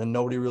Cohen, and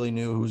nobody really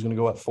knew who was going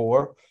to go at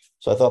 4.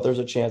 So I thought there was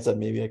a chance that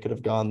maybe I could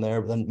have gone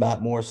there, but then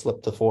Matt Moore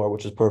slipped to 4,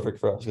 which is perfect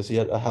for us because he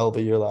had a hell of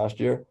a year last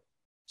year.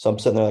 So I'm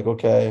sitting there like,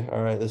 okay,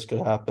 all right, this could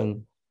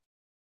happen.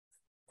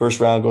 First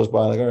round goes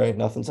by, like, all right,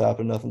 nothing's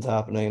happening.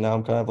 And now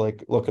I'm kind of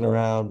like looking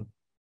around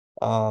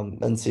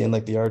and seeing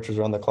like the Archers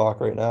are on the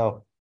clock right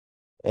now.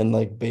 And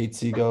like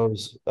Batesy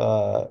goes,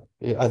 I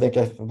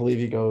believe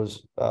he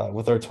goes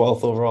with our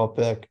 12th overall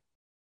pick.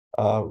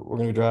 We're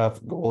going to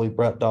draft goalie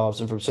Brett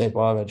Dobson from St.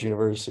 Bonaventure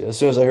University. As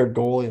soon as I heard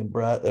goalie and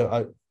Brett,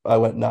 I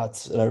went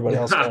nuts, and everybody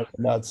else went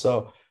nuts.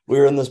 So we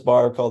were in this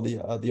bar called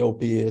the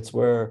OP. It's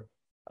where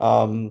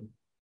all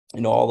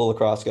the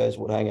lacrosse guys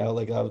would hang out.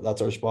 Like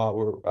that's our spot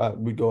where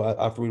we'd go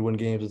after we'd win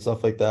games and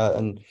stuff like that.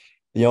 And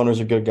the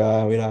owner's a good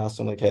guy. We'd ask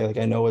him like, hey, like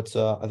I know it's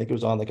I think it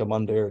was on like a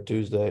Monday or a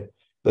Tuesday.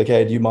 Like,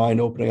 hey, do you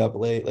mind opening up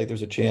late? Like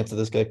there's a chance that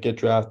this guy get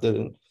drafted,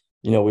 and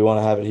we want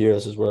to have it here.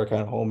 This is where our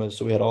kind of home is.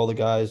 So we had all the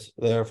guys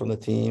there from the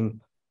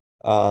team.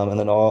 And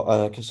then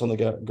some of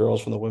the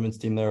girls from the women's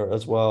team there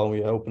as well. And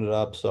we opened it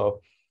up.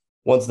 So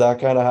once that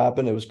kind of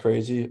happened, it was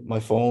crazy. My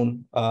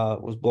phone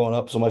was blowing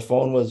up. So my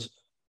phone was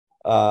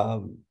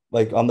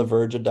like on the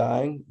verge of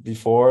dying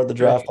before the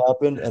draft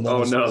happened. And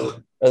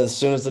then as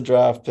soon as the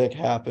draft pick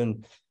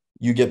happened,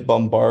 you get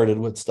bombarded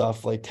with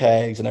stuff like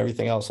tags and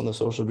everything else on the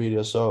social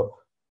media. So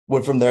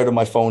went from there to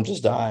my phone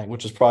just dying,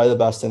 which is probably the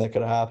best thing that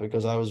could have happened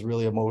because I was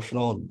really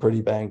emotional and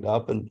pretty banged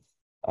up. And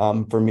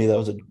for me, that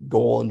was a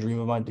goal and dream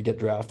of mine to get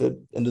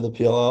drafted into the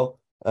PLL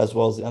as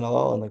well as the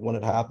NLL. And like when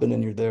it happened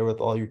and you're there with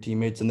all your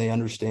teammates and they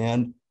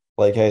understand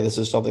like, hey, this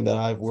is something that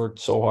I've worked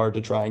so hard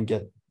to try and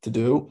get to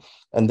do,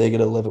 and they get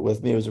to live it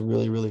with me. It was a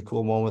really, really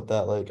cool moment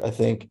that like, I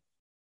think,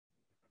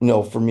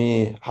 for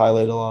me,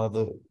 highlighted a lot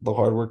of the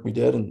hard work we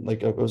did. And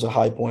like, it was a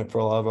high point for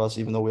a lot of us,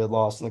 even though we had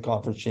lost in the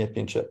conference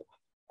championship.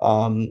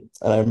 And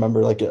I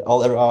remember like it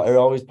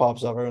always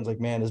pops up. Everyone's like,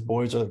 man, his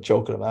boys are like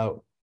choking him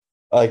out.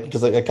 Like,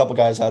 because like a couple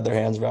guys had their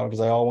hands around because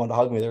they all wanted to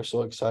hug me. They're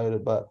so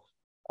excited. But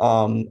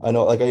I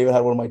know like I even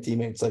had one of my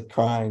teammates like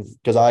crying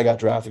because I got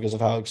drafted because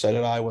of how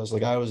excited I was.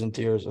 Like I was in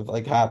tears of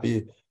like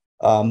happy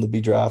to be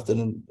drafted.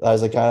 And I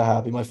was like kind of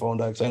happy my phone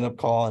died because I ended up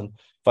calling.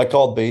 If I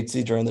called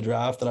Batesy during the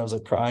draft and I was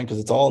like crying because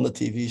it's all on the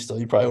TV still,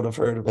 you probably would have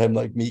heard of him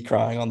like me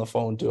crying on the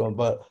phone to him.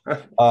 But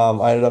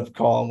I ended up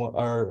calling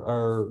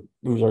our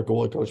who was our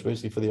goalie coach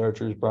basically for the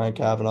Archers, Brian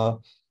Kavanaugh,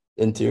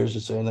 in tears,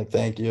 just saying like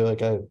thank you. Like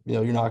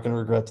you're not going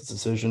to regret this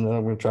decision, and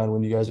I'm going to try and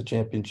win you guys a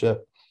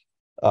championship.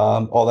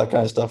 All that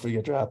kind of stuff when you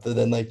get drafted.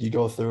 Then like you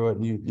go through it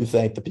and you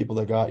thank the people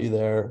that got you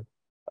there.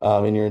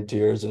 And you're in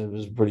tears, and it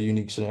was a pretty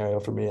unique scenario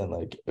for me. And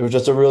like it was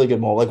just a really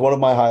good moment. Like one of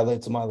my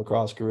highlights of my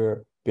lacrosse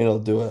career, being able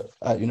to do it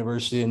at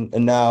university.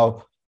 And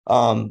now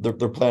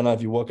they're planning on,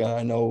 if you look at it,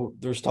 I know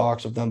there's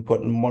talks of them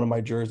putting one of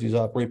my jerseys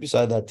up right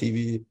beside that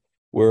TV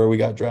where we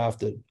got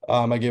drafted.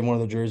 I gave one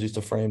of the jerseys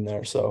to frame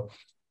there. So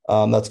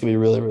that's gonna be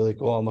really, really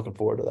cool. I'm looking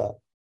forward to that.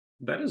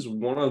 That is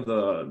one of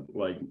the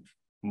like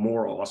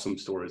more awesome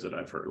stories that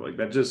I've heard. Like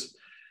that just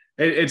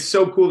it's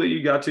so cool that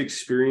you got to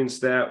experience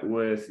that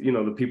with,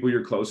 the people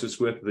you're closest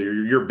with,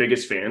 your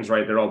biggest fans,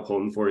 right? They're all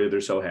pulling for you.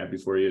 They're so happy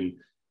for you. And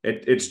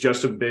it's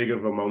just a big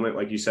of a moment,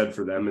 like you said,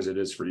 for them as it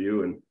is for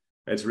you. And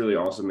it's really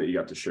awesome that you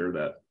got to share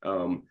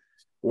that.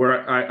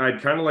 Where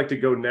I'd kind of like to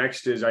go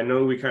next is, I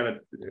know we kind of,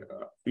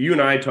 you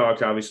and I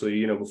talked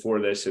obviously,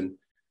 before this, and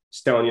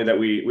it's telling you that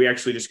we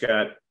actually just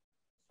got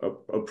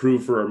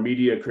approved for our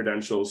media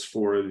credentials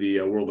for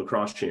the World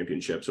Lacrosse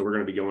Championship. So we're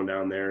going to be going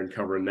down there and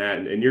covering that.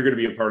 And you're going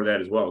to be a part of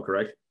that as well,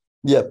 correct?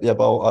 Yep.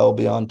 I'll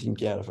be on Team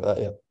Canada for that.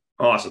 Yep.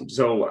 Awesome.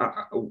 So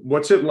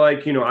what's it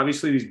like,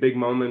 obviously these big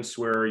moments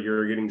where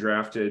you're getting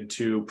drafted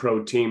to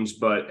pro teams,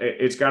 but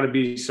it's got to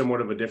be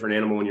somewhat of a different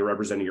animal when you're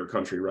representing your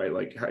country, right?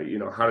 Like,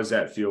 how does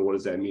that feel? What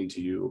does that mean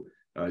to you?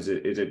 Is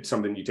it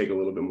something you take a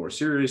little bit more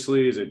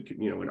seriously? Is it,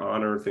 an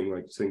honor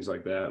things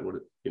like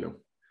that?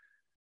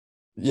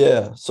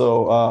 Yeah.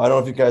 So I don't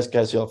know if you guys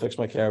can see, I'll fix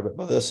my camera,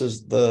 but this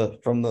is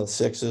from the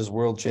Sixes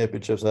World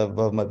Championships I have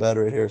above my bed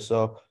right here.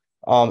 So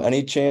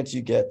any chance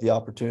you get the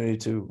opportunity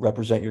to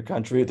represent your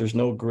country, there's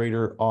no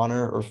greater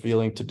honor or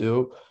feeling to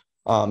do.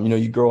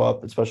 You grow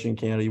up, especially in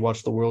Canada, you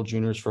watch the World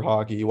Juniors for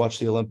hockey, you watch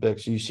the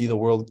Olympics, you see the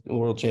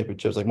World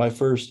Championships. Like my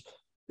first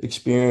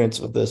experience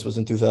with this was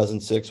in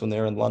 2006 when they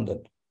were in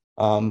London.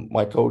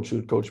 My coach who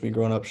had coached me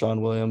growing up,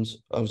 Sean Williams,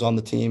 I was on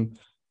the team.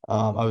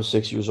 I was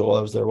 6 years old.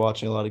 I was there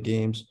watching a lot of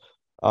games.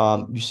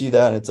 You see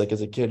that, and it's like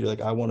as a kid, you're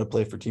like, I want to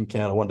play for Team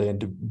Canada one day and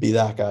to be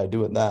that guy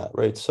doing that,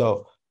 right?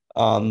 So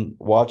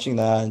watching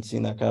that and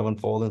seeing that kind of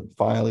unfold, and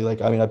finally,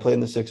 like, I mean, I played in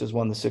the sixes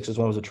one. The sixes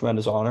one was a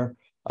tremendous honor.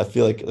 I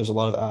feel like there's a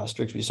lot of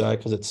asterisks beside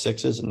because it's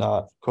sixes and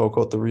not quote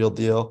unquote the real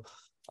deal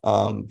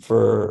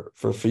for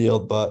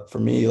field. But for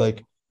me,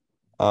 like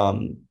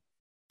having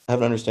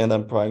to understand that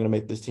I'm probably going to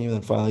make this team and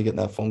then finally getting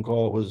that phone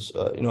call was,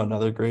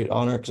 another great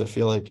honor because I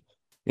feel like,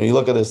 you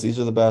look at this, these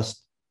are the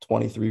best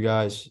 23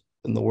 guys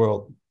in the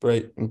world,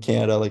 right? In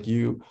Canada, like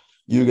you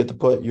get to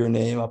put your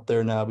name up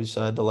there now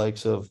beside the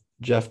likes of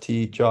Jeff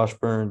T, Josh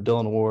Byrne,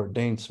 Dylan Ward,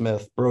 Dane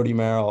Smith, Brody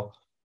Merrill,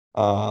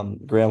 Graham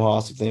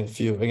Hossick, name a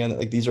few. Again,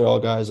 like these are all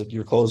guys like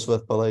you're close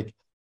with, but like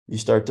you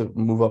start to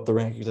move up the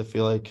rankings, I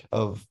feel like,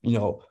 of,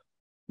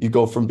 you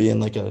go from being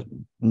like a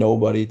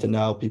nobody to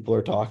now people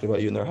are talking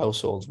about you in their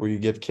households, where you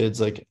give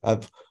kids like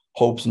have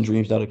hopes and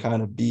dreams now to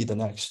kind of be the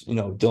next,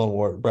 Dylan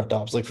Ward, Brett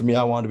Dobson. Like for me,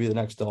 I want to be the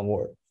next Dylan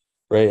Ward,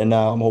 right? And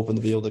now I'm hoping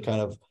to be able to kind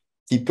of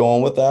keep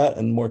going with that,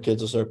 and more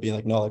kids will start being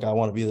like, no, like I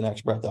want to be the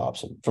next Brett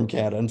Dobson from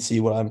Canada and see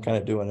what I'm kind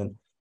of doing.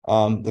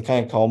 And the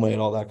kind of culminate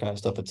and all that kind of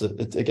stuff. It's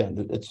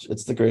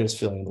it's the greatest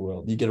feeling in the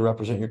world. You get to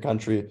represent your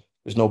country.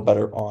 There's no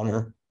better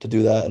honor to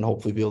do that, and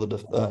hopefully be able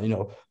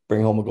to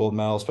bring home a gold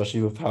medal,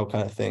 especially with how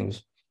kind of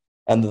things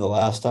ended the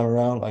last time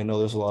around. I know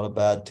there's a lot of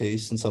bad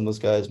taste in some of those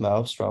guys'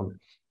 mouths from,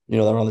 that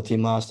were on the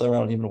team last time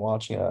around. Even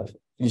watching it,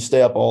 you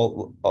stay up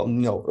all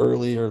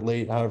early or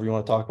late, however you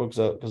want to talk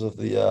about, because of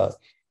the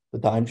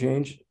time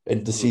change,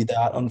 and to see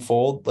that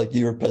unfold, like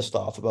you were pissed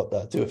off about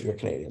that too if you're a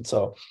Canadian.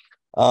 So,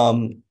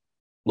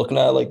 looking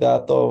at it like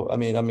that, though, I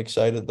mean, I'm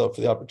excited though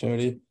for the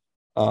opportunity.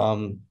 We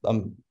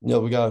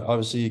got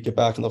obviously get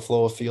back in the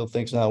flow of field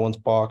things now once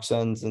box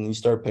ends and you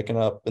start picking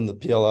up in the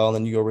PLL, and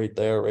then you go right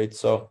there, right?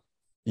 So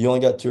you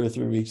only got 2 or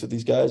 3 weeks with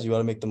these guys. You got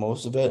to make the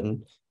most of it.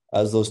 And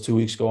as those 2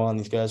 weeks go on,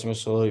 these guys are going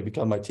to slowly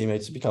become my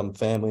teammates, become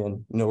family,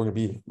 and we're going to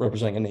be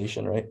representing a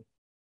nation, right?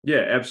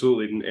 Yeah,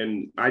 absolutely.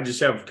 And I just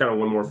have kind of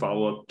one more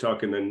follow-up,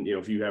 Tuck, and then,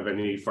 if you have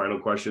any final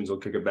questions, I'll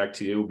kick it back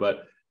to you.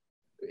 But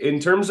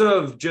in terms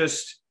of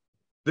just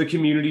the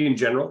community in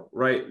general,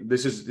 right?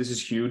 This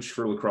is huge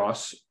for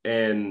lacrosse,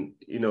 and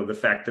the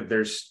fact that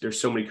there's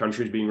so many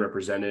countries being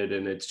represented,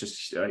 and it's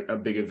just a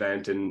big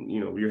event, and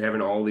you're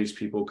having all these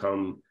people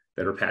come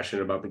that are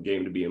passionate about the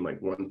game to be in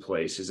like one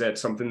place. Is that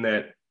something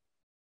that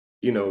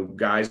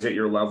guys at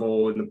your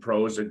level in the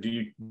pros, or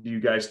do you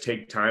guys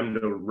take time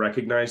to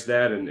recognize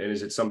that? And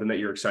is it something that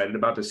you're excited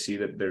about to see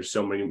that there's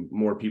so many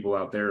more people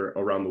out there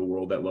around the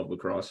world that love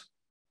lacrosse?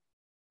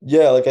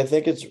 Yeah, like I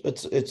think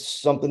it's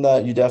something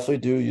that you definitely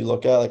do. You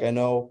look at, like, I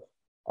know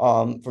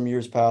from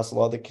years past, a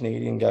lot of the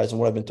Canadian guys, and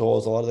what I've been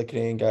told is a lot of the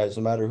Canadian guys,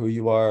 no matter who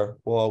you are,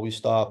 will always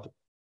stop,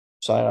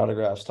 sign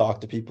autographs,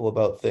 talk to people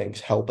about things,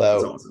 help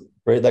out. That's awesome.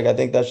 Right. Like I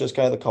think that's just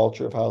kind of the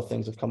culture of how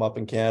things have come up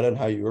in Canada and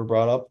how you were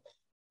brought up.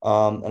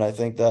 And I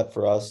think that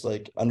for us,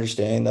 like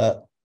understanding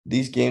that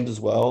these games as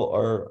well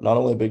are not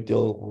only a big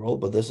deal in the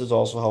world, but this is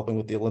also helping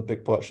with the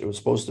Olympic push. It was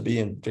supposed to be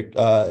in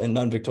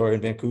non-Victoria,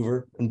 in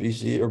Vancouver, in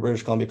BC or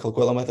British Columbia,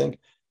 Coquitlam, I think.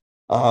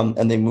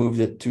 And they moved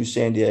it to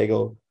San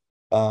Diego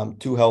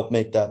to help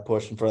make that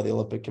push in front of the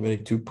Olympic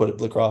Committee to put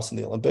lacrosse in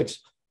the Olympics.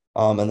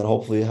 And then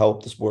hopefully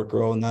help the sport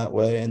grow in that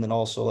way. And then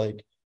also,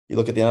 like, you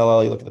look at the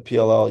NLL, you look at the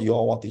PLL, you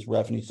all want these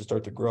revenues to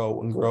start to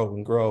grow and grow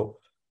and grow.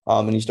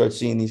 And you start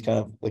seeing these kind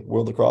of like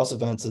world lacrosse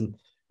events, and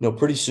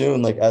pretty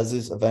soon, like as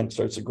this event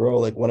starts to grow,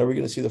 like when are we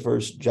going to see the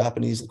first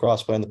Japanese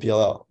lacrosse player in the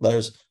PLL?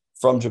 There's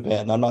from Japan.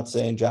 And I'm not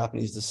saying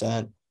Japanese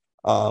descent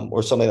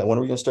or something like that. When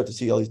are we going to start to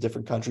see all these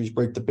different countries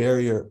break the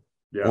barrier,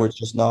 where it's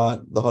just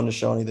not the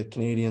Haudenosaunee, the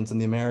Canadians,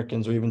 and the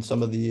Americans, or even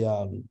some of the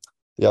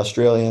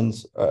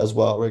Australians as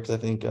well, right? Because I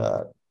think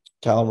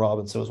Callum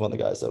Robinson was one of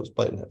the guys that was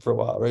playing it for a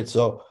while, right?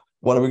 So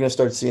when are we going to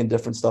start seeing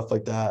different stuff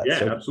like that?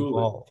 Yeah,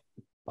 absolutely.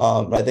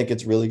 I think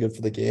it's really good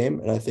for the game,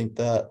 and I think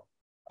that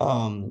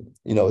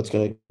it's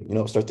going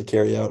to start to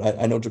carry out.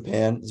 I know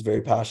Japan is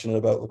very passionate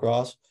about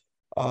lacrosse.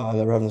 I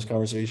remember having this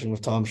conversation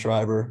with Tom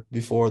Schreiber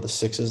before the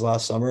sixes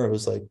last summer. It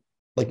was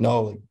like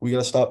no, like we got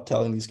to stop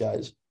telling these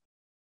guys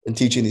and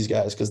teaching these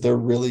guys, because they're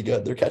really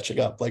good. They're catching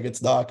up. Like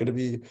it's not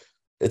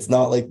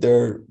like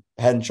they're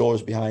head and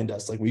shoulders behind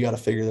us. Like we got to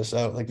figure this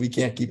out. Like we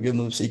can't keep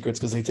giving them secrets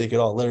because they take it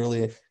all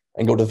literally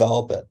and go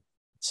develop it.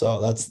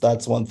 So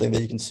that's one thing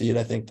that you can see. And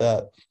I think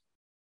that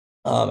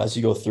as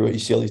you go through it, you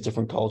see all these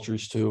different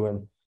cultures too,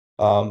 and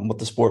what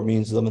the sport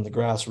means to them and the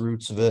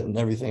grassroots of it and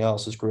everything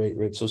else is great,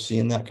 right? So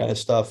seeing that kind of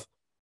stuff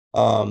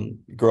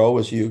grow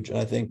is huge. And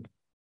I think,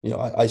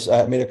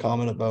 I made a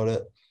comment about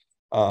it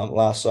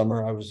last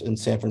summer. I was in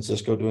San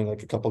Francisco doing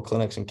like a couple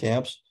clinics and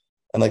camps,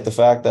 and like the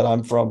fact that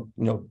I'm from,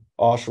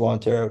 Oshawa,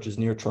 Ontario, which is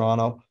near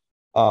Toronto,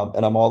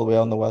 and I'm all the way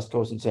on the West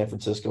Coast in San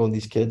Francisco, and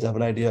these kids have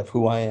an idea of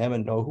who I am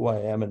and know who I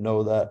am and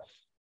know that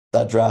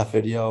draft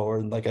video,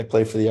 or like I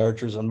play for the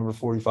Archers, I'm number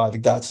 45.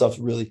 Like that stuff's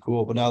really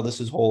cool. But now this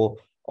is all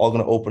going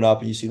to open up,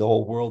 and you see the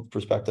whole world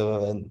perspective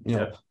of it,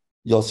 and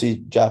you'll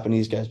see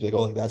Japanese guys be like,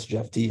 oh, like that's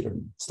Jeff Teat or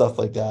stuff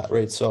like that,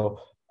 right? So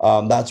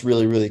that's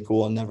really, really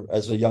cool. And never,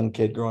 as a young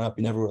kid growing up,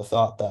 you never would have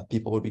thought that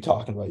people would be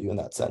talking about you in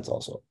that sense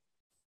also.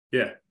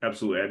 Yeah,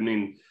 absolutely. I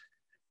mean,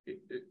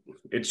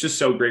 it's just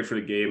so great for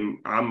the game.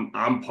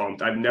 I'm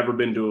pumped. I've never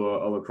been to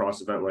a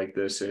lacrosse event like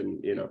this,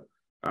 and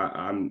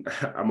I'm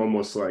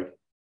almost like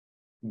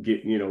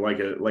like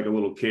a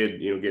little kid,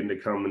 getting to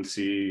come and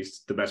see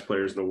the best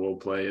players in the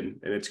world play, and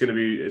it's gonna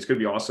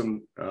be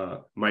awesome.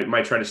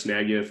 Might try to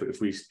snag you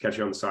if we catch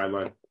you on the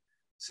sideline.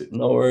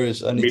 No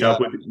worries.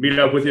 Anytime. Meet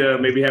up with you.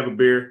 Maybe have a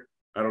beer.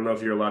 I don't know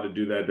if you're allowed to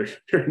do that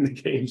during the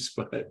games,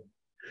 but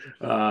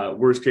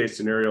worst case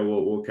scenario,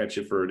 we'll catch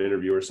you for an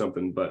interview or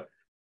something. But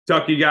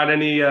Tuck, you got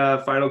any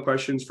final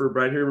questions for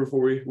Brett here before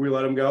we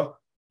let him go?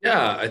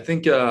 Yeah, I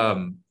think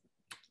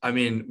I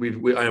mean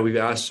we've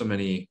asked so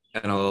many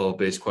NLL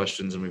based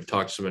questions, and we've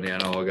talked to so many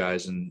NLL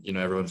guys, and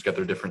everyone's got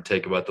their different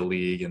take about the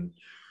league, and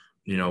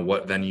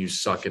what venues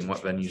suck and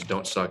what venues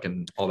don't suck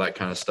and all that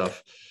kind of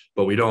stuff.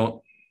 But we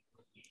don't,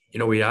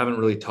 we haven't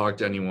really talked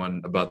to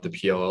anyone about the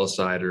PLL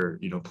side, or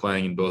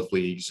playing in both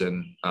leagues,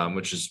 and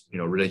which is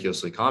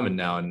ridiculously common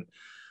now. And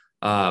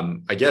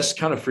I guess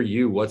kind of for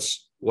you,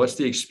 what's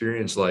the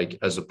experience like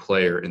as a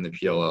player in the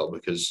PLL?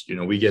 Because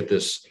we get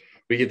this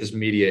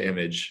media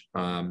image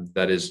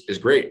that is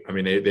great. I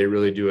mean, they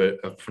really do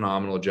a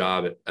phenomenal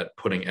job at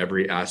putting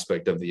every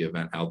aspect of the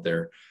event out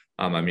there.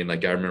 I mean,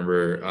 like I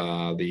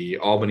remember the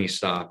Albany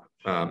stop.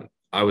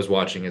 I was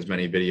watching as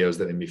many videos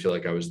that made me feel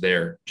like I was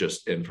there,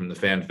 just in from the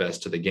fan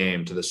fest to the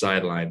game to the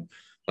sideline.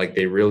 Like,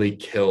 they really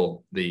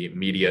kill the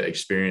media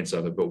experience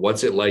of it. But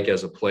what's it like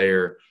as a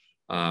player?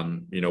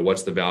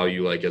 What's the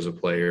value like as a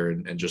player,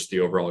 and just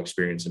the overall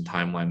experience and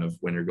timeline of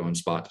when you're going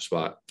spot to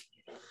spot?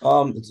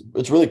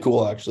 It's really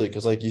cool, actually,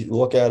 because like you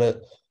look at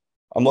it,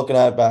 I'm looking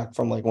at it back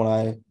from like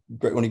when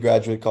you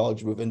graduate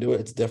college, move into it.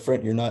 It's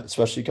different. You're not,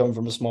 especially coming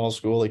from a small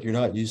school, like you're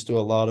not used to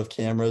a lot of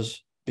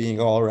cameras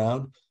being all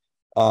around,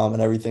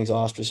 and everything's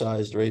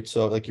ostracized, right?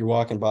 So like you're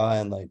walking by,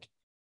 and like,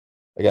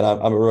 again,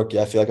 I'm a rookie.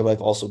 I feel like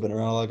I've also been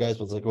around a lot of guys,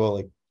 but it's like, well,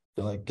 like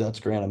they're like, that's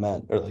Grand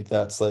Ament, or like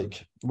that's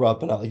like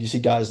Rupp, and like you see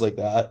guys like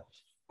that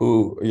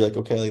who you're like,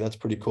 okay, like that's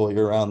pretty cool.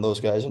 You're around those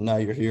guys, and now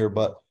you're here,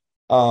 but.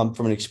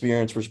 From an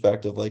experience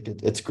perspective, like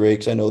it's great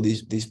because I know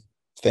these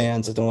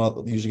fans that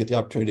don't usually get the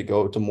opportunity to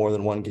go to more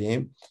than one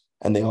game,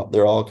 and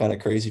they're all kind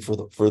of crazy for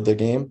the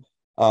game.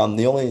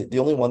 The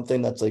only one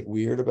thing that's like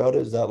weird about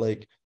it is that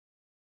like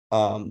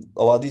a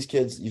lot of these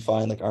kids you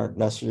find like aren't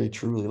necessarily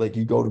truly, like,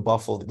 you go to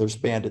Buffalo, there's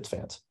Bandits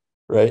fans,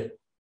 right?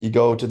 You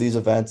go to these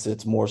events,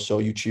 it's more so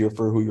you cheer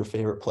for who your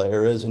favorite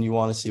player is, and you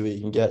want to see what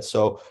you can get.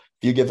 So if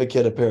you give a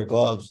kid a pair of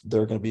gloves,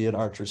 they're going to be an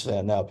Archers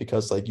fan now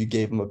because like you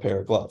gave them a pair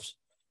of gloves.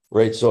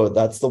 Right. So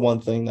that's the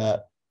one thing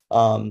that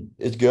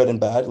is good and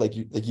bad. Like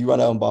you run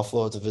out in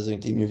Buffalo, it's a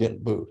visiting team, you're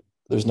getting booed.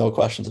 There's no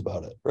questions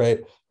about it. Right.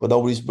 But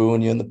nobody's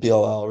booing you in the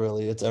PLL,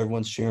 really. It's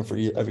everyone's cheering for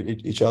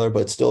each other,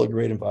 but it's still a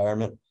great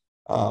environment.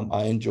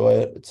 I enjoy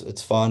it.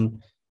 It's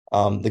fun.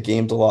 The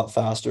game's a lot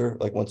faster,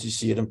 like once you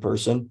see it in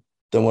person,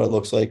 than what it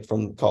looks like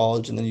from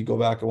college. And then you go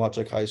back and watch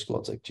like high school.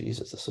 It's like,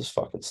 Jesus, this is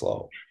fucking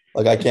slow.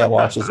 Like I can't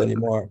watch this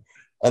anymore.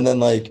 And then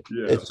like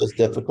it's just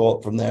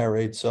difficult from there.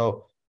 Right.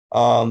 So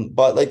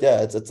but like,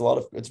 yeah,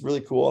 it's really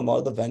cool. And a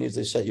lot of the venues,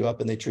 they set you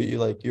up and they treat you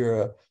like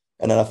you're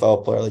an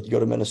NFL player. Like you go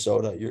to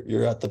Minnesota,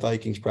 you're at the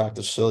Vikings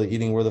practice facility,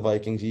 eating where the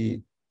Vikings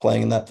eat,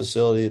 playing in that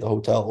facility. The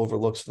hotel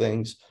overlooks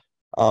things.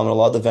 And a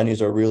lot of the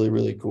venues are really,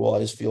 really cool. I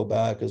just feel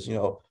bad because,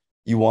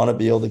 you want to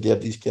be able to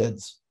give these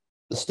kids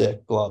the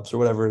stick, gloves, or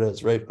whatever it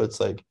is, right? But it's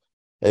like,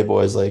 hey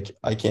boys, like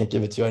I can't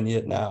give it to you. I need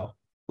it now.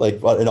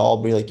 Like, but in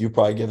Albany, like you're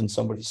probably giving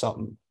somebody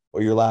something,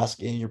 or your last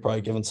game, you're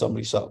probably giving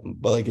somebody something.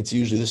 But like it's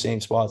usually the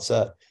same spots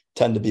that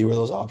tend to be where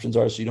those options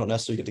are. So you don't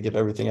necessarily get to give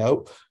everything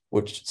out,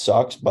 which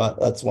sucks, but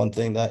that's one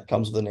thing that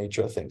comes with the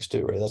nature of things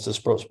too, right? That's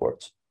just pro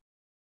sports.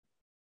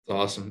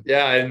 Awesome.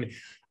 Yeah. And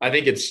I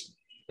think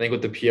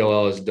what the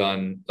PLL has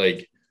done,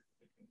 like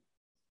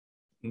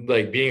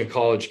being a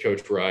college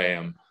coach where I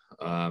am,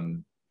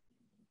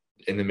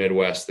 in the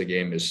Midwest, the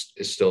game is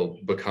still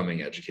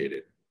becoming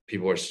educated.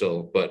 People are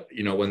still, but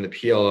when the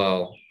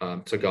PLL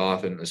took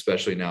off, and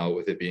especially now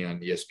with it being on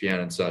ESPN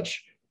and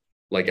such,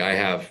 like I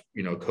have,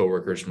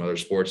 coworkers from other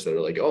sports that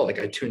are like, oh, like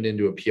I tuned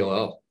into a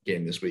PLL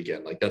game this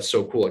weekend. Like, that's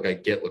so cool. Like I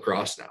get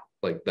lacrosse now.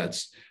 Like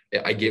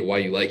I get why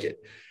you like it.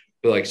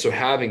 But like, so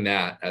having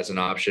that as an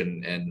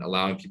option and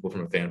allowing people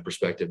from a fan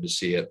perspective to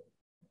see it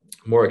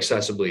more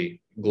accessibly,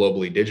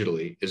 globally,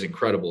 digitally is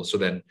incredible. So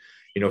then,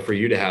 for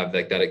you to have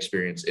like that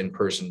experience in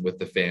person with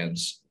the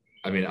fans,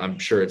 I mean, I'm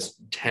sure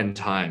it's 10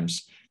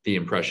 times the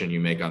impression you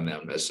make on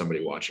them as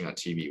somebody watching on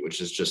TV,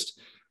 which is just,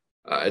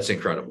 it's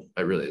incredible.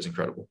 It really is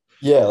incredible.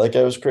 Yeah, like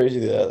I was crazy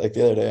that like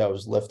the other day I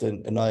was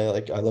lifting, and I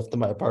lifted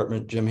my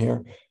apartment gym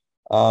here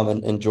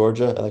in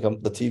Georgia, and like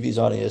the TV's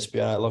on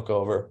ESPN. I look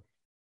over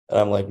and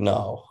I'm like,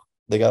 no,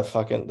 they got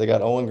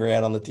Owen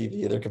Grant on the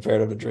TV. They're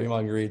compared to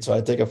Draymond Green. So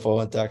I take a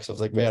phone and text. I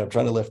was like, man, I'm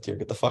trying to lift here.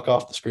 Get the fuck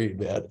off the screen,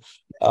 man.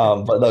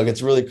 But like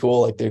it's really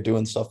cool. Like they're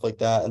doing stuff like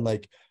that, and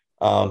like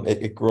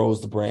it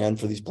grows the brand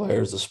for these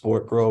players. The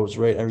sport grows,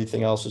 right?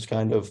 Everything else is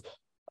kind of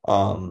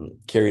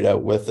carried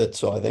out with it.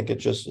 So I think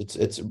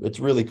it's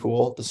really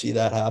cool to see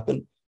that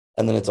happen.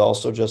 And then it's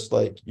also just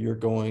like you're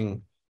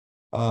going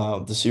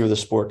to see where the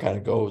sport kind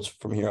of goes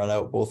from here on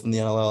out, both in the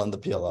NLL and the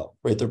PLL,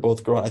 right? They're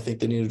both growing. I think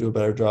they need to do a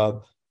better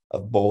job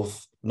of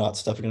both not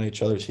stepping on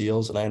each other's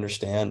heels. And I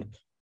understand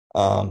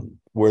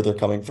where they're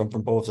coming from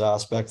both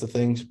aspects of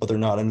things, but they're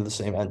not into the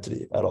same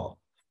entity at all.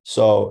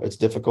 So it's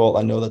difficult.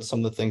 I know that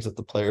some of the things that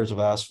the players have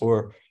asked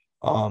for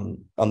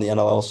on the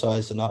NLL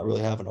side to not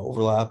really have an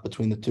overlap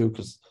between the two,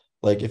 because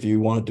like if you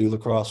want to do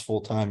lacrosse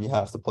full time, you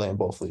have to play in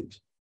both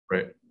leagues.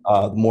 Right.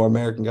 The more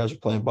American guys are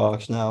playing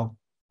box now,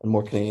 and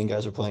more Canadian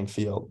guys are playing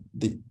field.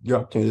 Your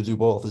opportunity to do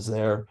both is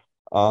there,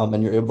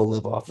 and you're able to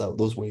live off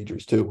those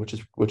wagers too,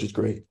 which is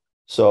great.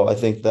 So I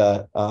think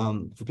that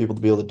for people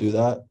to be able to do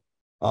that,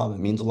 it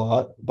means a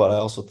lot. But I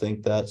also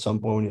think that at some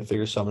point we need to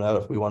figure something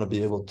out if we want to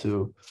be able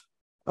to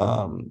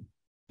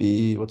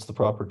be, what's the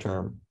proper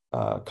term,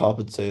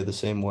 compensated the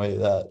same way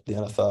that the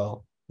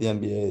NFL, the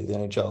NBA, the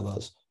NHL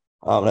does.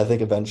 And I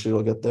think eventually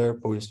it'll get there,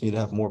 but we just need to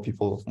have more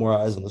people, more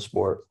eyes on the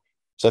sport.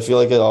 So I feel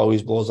like it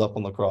always blows up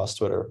on lacrosse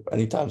Twitter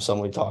anytime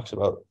somebody talks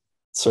about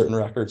certain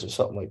records or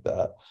something like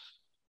that.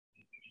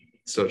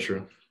 So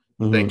true.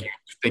 Mm-hmm.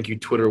 Thank you,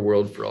 Twitter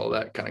world, for all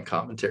that kind of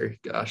commentary.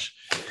 Gosh.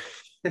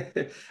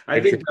 I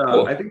think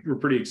we're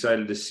pretty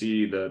excited to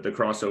see the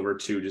crossover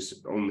too,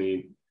 just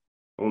only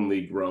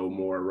grow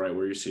more, right?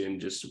 Where you're seeing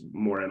just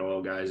more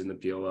NLL guys in the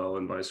PLL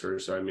and vice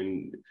versa. I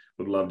mean,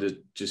 would love to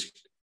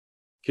just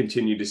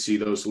continue to see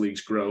those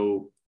leagues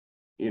grow,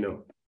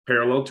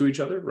 parallel to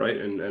each other, right?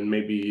 And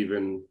maybe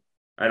even,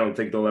 I don't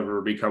think they'll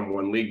ever become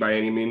one league by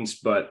any means,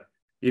 but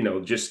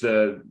just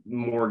the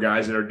more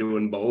guys that are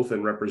doing both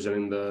and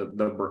representing the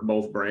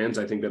both brands,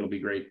 I think that'll be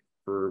great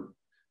for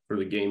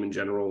the game in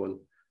general, and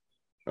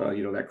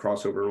that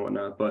crossover and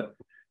whatnot. But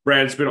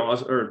Brad, it's been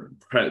awesome. Or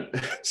Brett,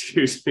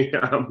 excuse me.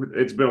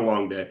 It's been a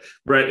long day.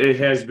 Brett, it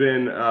has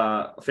been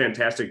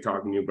fantastic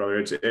talking to you, brother.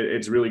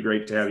 It's really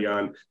great to have you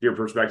on. Your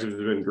perspectives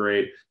have been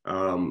great.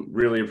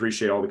 Really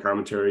appreciate all the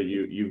commentary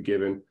you've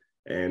given,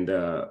 and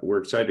we're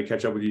excited to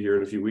catch up with you here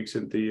in a few weeks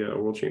at the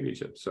World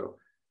Championship. So,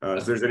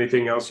 if there's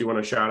anything else you want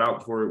to shout out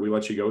before we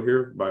let you go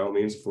here, by all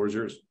means, the floor is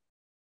yours.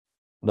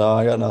 No,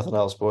 I got nothing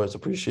else, boys.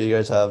 Appreciate you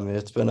guys having me.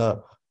 It's been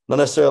not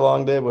necessarily a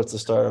long day, but it's the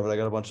start of it. I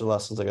got a bunch of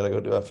lessons I got to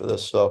go do after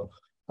this, so.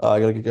 I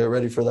got to get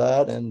ready for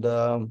that. And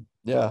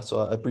so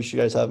I appreciate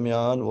you guys having me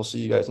on. We'll see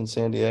you guys in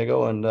San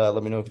Diego, and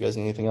let me know if you guys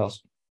need anything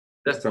else.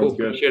 That sounds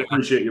good.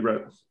 Appreciate you,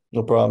 Brett.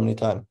 No problem.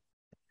 Anytime.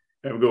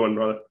 Have a good one,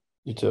 brother.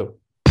 You too.